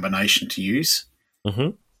great combination to use.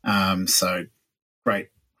 So great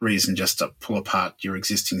reason just to pull apart your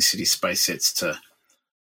existing city space sets to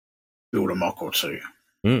build a mock or two.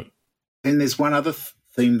 Then there's one other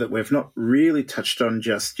theme that we've not really touched on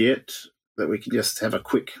just yet that we can just have a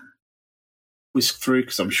quick whisk through,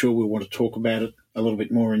 because I'm sure we'll want to talk about it a little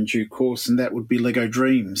bit more in due course, and that would be Lego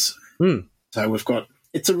Dreams. So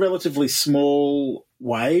it's a relatively small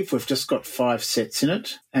wave. We've just got 5 sets in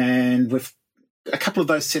it, and a couple of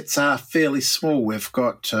those sets are fairly small. We've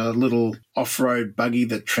got a little off-road buggy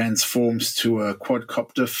that transforms to a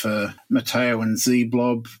quadcopter for Mateo and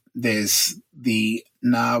Z-Blob. There's the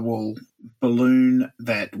narwhal balloon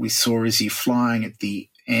that we saw Izzy flying at the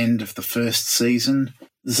end of the first season.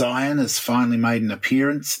 Zion has finally made an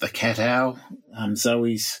appearance, the cat owl,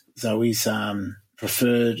 Zoe's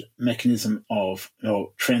preferred mechanism of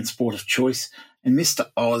transport of choice. And Mr.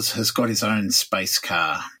 Oz has got his own space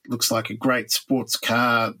car. Looks like a great sports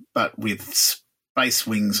car, but with space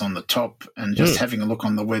wings on the top. And just having a look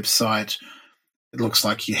on the website, it looks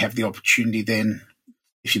like you have the opportunity then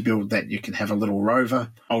If you build that, you can have a little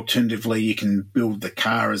rover. Alternatively, you can build the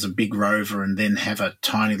car as a big rover and then have a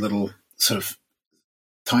tiny little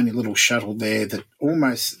shuttle there that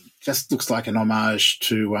almost just looks like an homage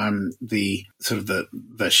to the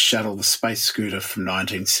shuttle, the space scooter from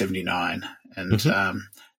 1979. And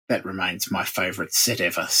that remains my favourite set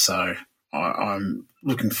ever. So I'm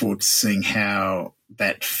looking forward to seeing how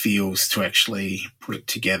that feels to actually put it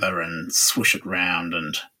together and swoosh it round,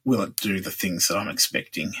 and will it do the things that I'm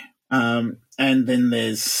expecting? And then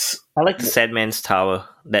there's... I like the Sandman's Tower.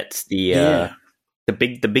 That's the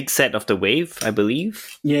big set of the Wave, I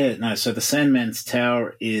believe. Yeah, no, so the Sandman's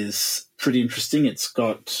Tower is pretty interesting.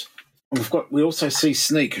 We also see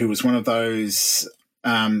Sneak, who was one of those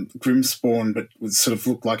Grimspawn, but would sort of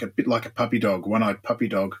look like a bit like a puppy dog, one-eyed puppy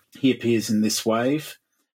dog. He appears in this wave.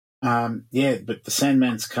 But the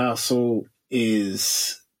Sandman's Castle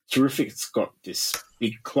is terrific. It's got this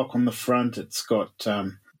big clock on the front. It's got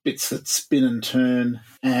bits that spin and turn,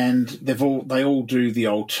 and they all do the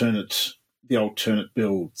alternate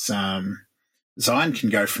builds. Zion can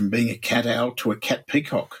go from being a cat owl to a cat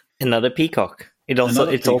peacock. Another peacock. It's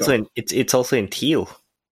also in teal,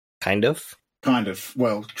 kind of.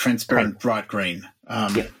 Well, transparent, bright green.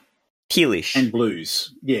 Tealish. And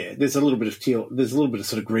blues. Yeah, there's a little bit of teal. There's a little bit of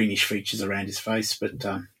sort of greenish features around his face,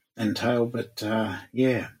 and tail. But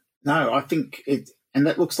yeah, no, I think it, and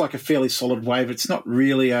that looks like a fairly solid wave. It's not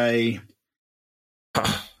really a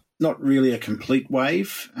complete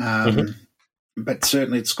wave, but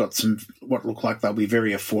certainly it's got some what look like they'll be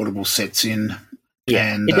very affordable sets in.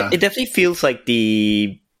 Yeah, and it definitely feels like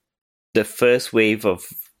the first wave of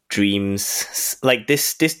Dreams. Like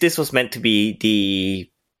this was meant to be the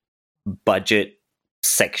budget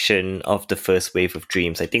section of the first wave of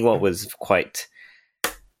Dreams. I think what was quite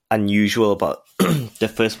unusual about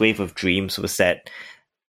the first wave of Dreams was that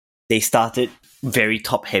they started very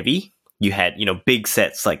top heavy. You had, big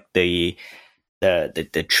sets like the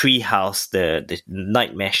tree house, the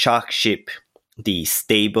nightmare shark ship, the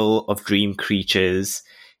stable of dream creatures,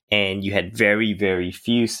 and you had very, very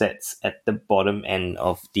few sets at the bottom end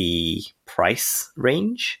of the price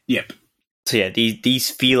range. Yep. So yeah, these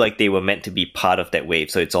feel like they were meant to be part of that wave.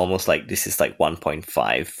 So it's almost like this is like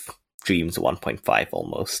 1.5 Dreams 1.5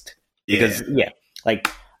 almost. Yeah. Because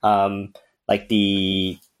like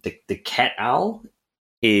the cat owl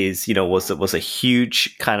is was a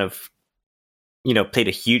huge kind of played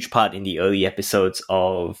a huge part in the early episodes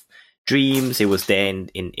of Dreams. It was there in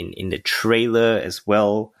the trailer as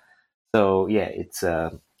well. So yeah, it's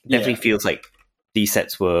definitely feels like these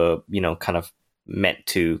sets were kind of meant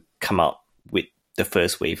to come out with the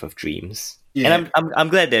first wave of Dreams. Yeah. And I'm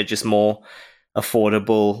glad there are just more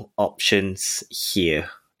affordable options here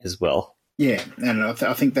as well. Yeah, and I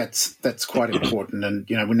think that's quite important. And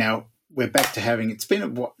we're back to having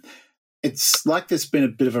it's like there's been a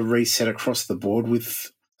bit of a reset across the board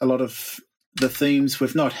with a lot of the themes.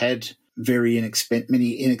 We've not had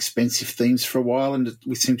many inexpensive themes for a while, and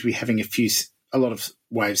we seem to be having a lot of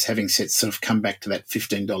waves having sets sort of come back to that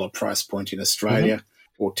 $15 price point in Australia,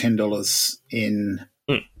 or $10 in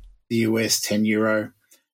the US, €10.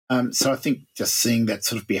 So I think just seeing that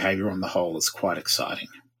sort of behaviour on the whole is quite exciting.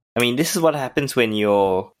 I mean, this is what happens when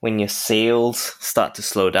your sales start to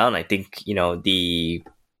slow down. I think the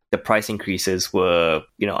price increases were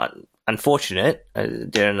unfortunate.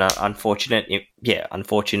 They're not unfortunate. Yeah,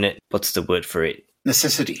 unfortunate. What's the word for it?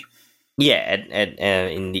 Necessity. Yeah,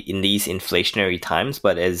 in these inflationary times.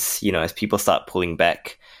 But as people start pulling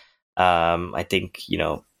back, I think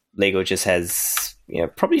Lego just has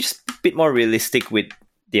probably just a bit more realistic with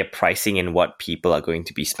their pricing and what people are going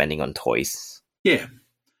to be spending on toys. Yeah.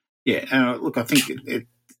 Yeah. Look, I think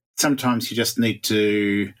sometimes you just need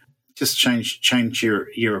to just change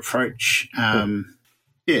your approach.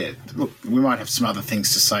 Yeah. Look, we might have some other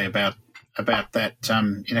things to say about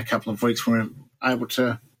that in a couple of weeks when we're able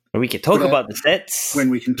to. We can talk about the sets. When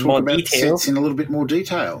we can talk about the sets in a little bit more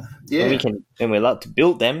detail. Yeah. When we're allowed to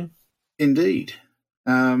build them. Indeed.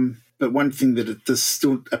 But one thing that it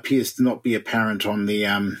still appears to not be apparent on the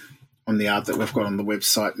art that we've got on the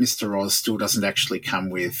website, Mr. Oz still doesn't actually come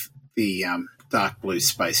with the dark blue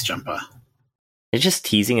space jumper. They're just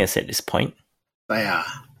teasing us at this point. They are.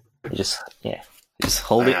 They're just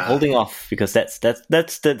holding off because that's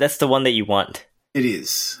the one that you want. It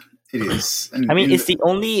is. And I mean, it's the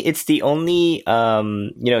only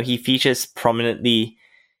he features prominently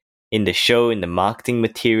in the show, in the marketing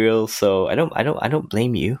material. So I don't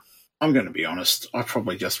blame you. I'm going to be honest. I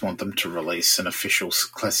probably just want them to release an official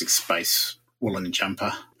classic space woolen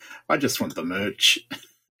jumper. I just want the merch.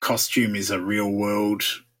 Costume is a real world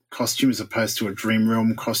costume as opposed to a Dream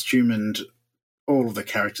Realm costume, and all of the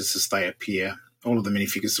characters as they appear, all of the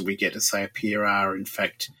minifigures that we get as they appear are, in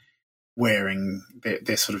fact, wearing,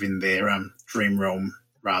 they're sort of in their dream realm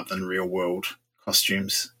rather than real world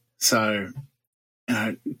costumes. So,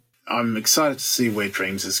 I'm excited to see where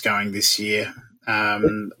Dreams is going this year.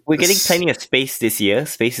 We're getting plenty of space this year.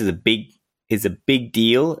 Space is a big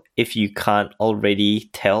deal if you can't already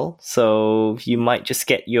tell. So you might just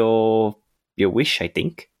get your wish, I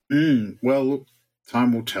think. Well, look,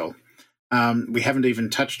 time will tell. We haven't even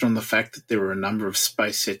touched on the fact that there are a number of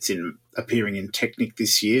space sets appearing in Technic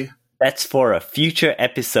this year. That's for a future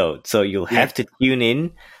episode, so you'll have to tune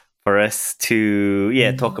in for us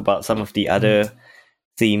to talk about some of the other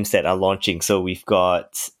themes that are launching. So we've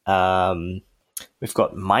got Minecraft, we've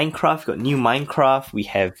got new Minecraft, we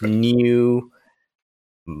have new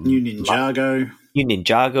Ninjago,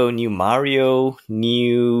 new Mario,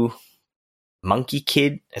 new Monkey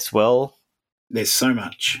Kid as well. There's so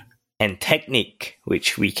much. And Technic,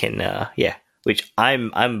 which we can which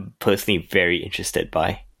I'm personally very interested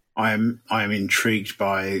by. I am intrigued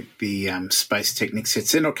by the Space Technic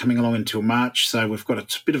sets. They're not coming along until March, so we've got a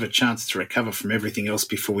bit of a chance to recover from everything else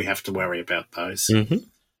before we have to worry about those. Mm-hmm.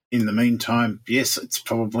 In the meantime, yes, it's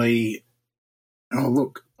probably... Oh,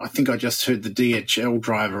 look, I think I just heard the DHL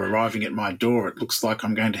driver arriving at my door. It looks like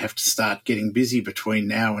I'm going to have to start getting busy between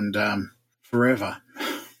now and forever.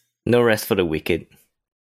 No rest for the wicked.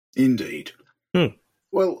 Indeed.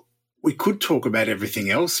 Well, we could talk about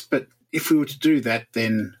everything else, but if we were to do that,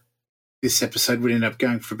 then this episode would end up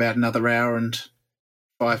going for about another hour and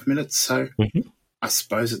 5 minutes. So I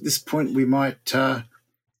suppose at this point we might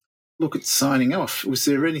look at signing off. Was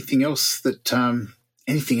there anything else that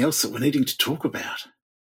we're needing to talk about?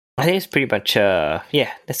 I think it's pretty much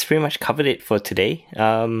that's pretty much covered it for today.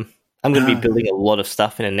 I'm going to be building a lot of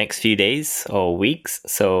stuff in the next few days or weeks,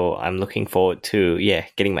 so I'm looking forward to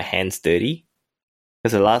getting my hands dirty.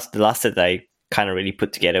 Because the last set that I kind of really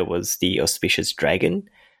put together was the Auspicious Dragon.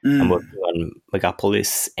 I'm working on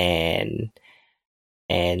Megapolis and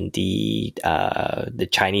the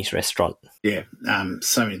Chinese restaurant. Yeah,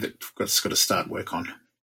 something that we've got to start work on.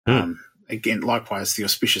 Again, likewise, the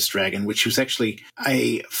Auspicious Dragon, which was actually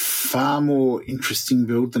a far more interesting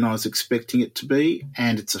build than I was expecting it to be,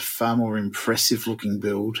 and it's a far more impressive-looking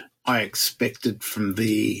build I expected from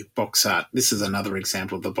the box art. This is another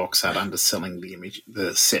example of the box art underselling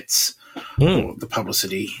the sets or the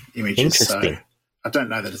publicity images. So I don't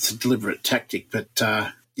know that it's a deliberate tactic, but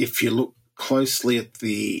if you look closely at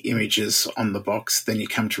the images on the box, then you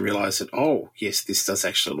come to realise that, oh, yes, this does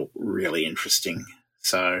actually look really interesting.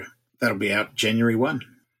 So that'll be out January 1.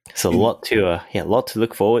 It's a lot to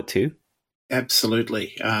look forward to.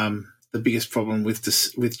 Absolutely. The biggest problem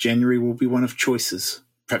with January will be one of choices.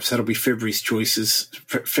 Perhaps that'll be February's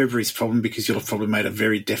problem, because you'll have probably made a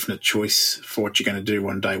very definite choice for what you're going to do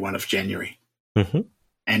on day 1 of January. Mm-hmm.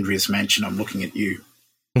 Andrea's Mansion, I'm looking at you.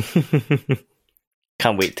 I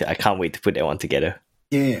can't wait to put that one together.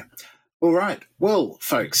 Yeah. All right. Well,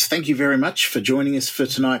 folks, thank you very much for joining us for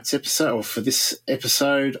tonight's episode, or for this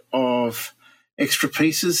episode of Extra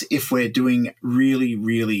Pieces. If we're doing really,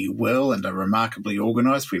 really well and are remarkably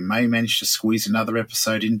organised, we may manage to squeeze another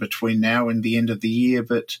episode in between now and the end of the year,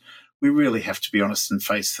 but we really have to be honest and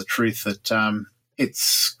face the truth that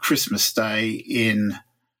it's Christmas Day in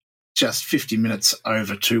just 50 minutes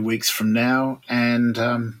over 2 weeks from now, and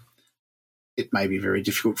it may be very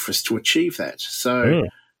difficult for us to achieve that. So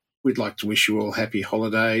we'd like to wish you all happy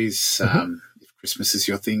holidays. If Christmas is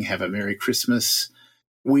your thing, have a Merry Christmas.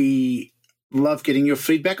 We love getting your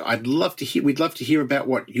feedback. We'd love to hear about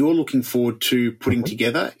what you're looking forward to putting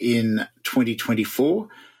together in 2024.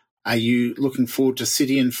 Are you looking forward to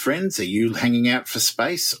City and Friends? Are you hanging out for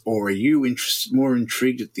space? Or are you more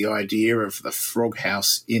intrigued at the idea of the Frog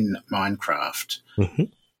House in Minecraft?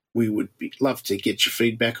 We would love to get your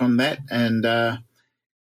feedback on that and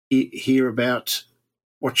hear about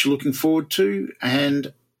what you're looking forward to.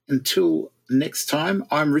 And until next time,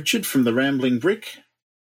 I'm Richard from The Rambling Brick.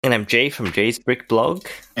 And I'm Jay from Jay's Brick Blog.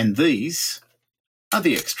 And these are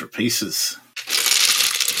the Extra Pieces.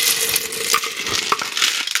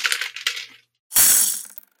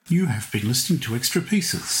 You have been listening to Extra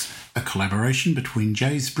Pieces, a collaboration between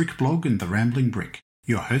Jay's Brick Blog and The Rambling Brick.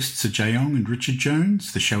 Your hosts are Jayong and Richard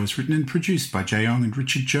Jones. The show is written and produced by Jayong and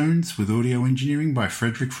Richard Jones, with audio engineering by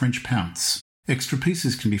Frederick French Pounce. Extra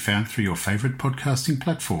Pieces can be found through your favourite podcasting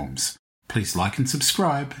platforms. Please like and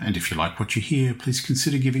subscribe, and if you like what you hear, please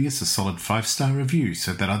consider giving us a solid 5-star review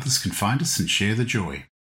so that others can find us and share the joy.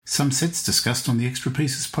 Some sets discussed on the Extra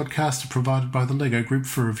Pieces podcast are provided by the LEGO Group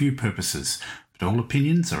for review purposes, but all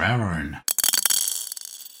opinions are our own.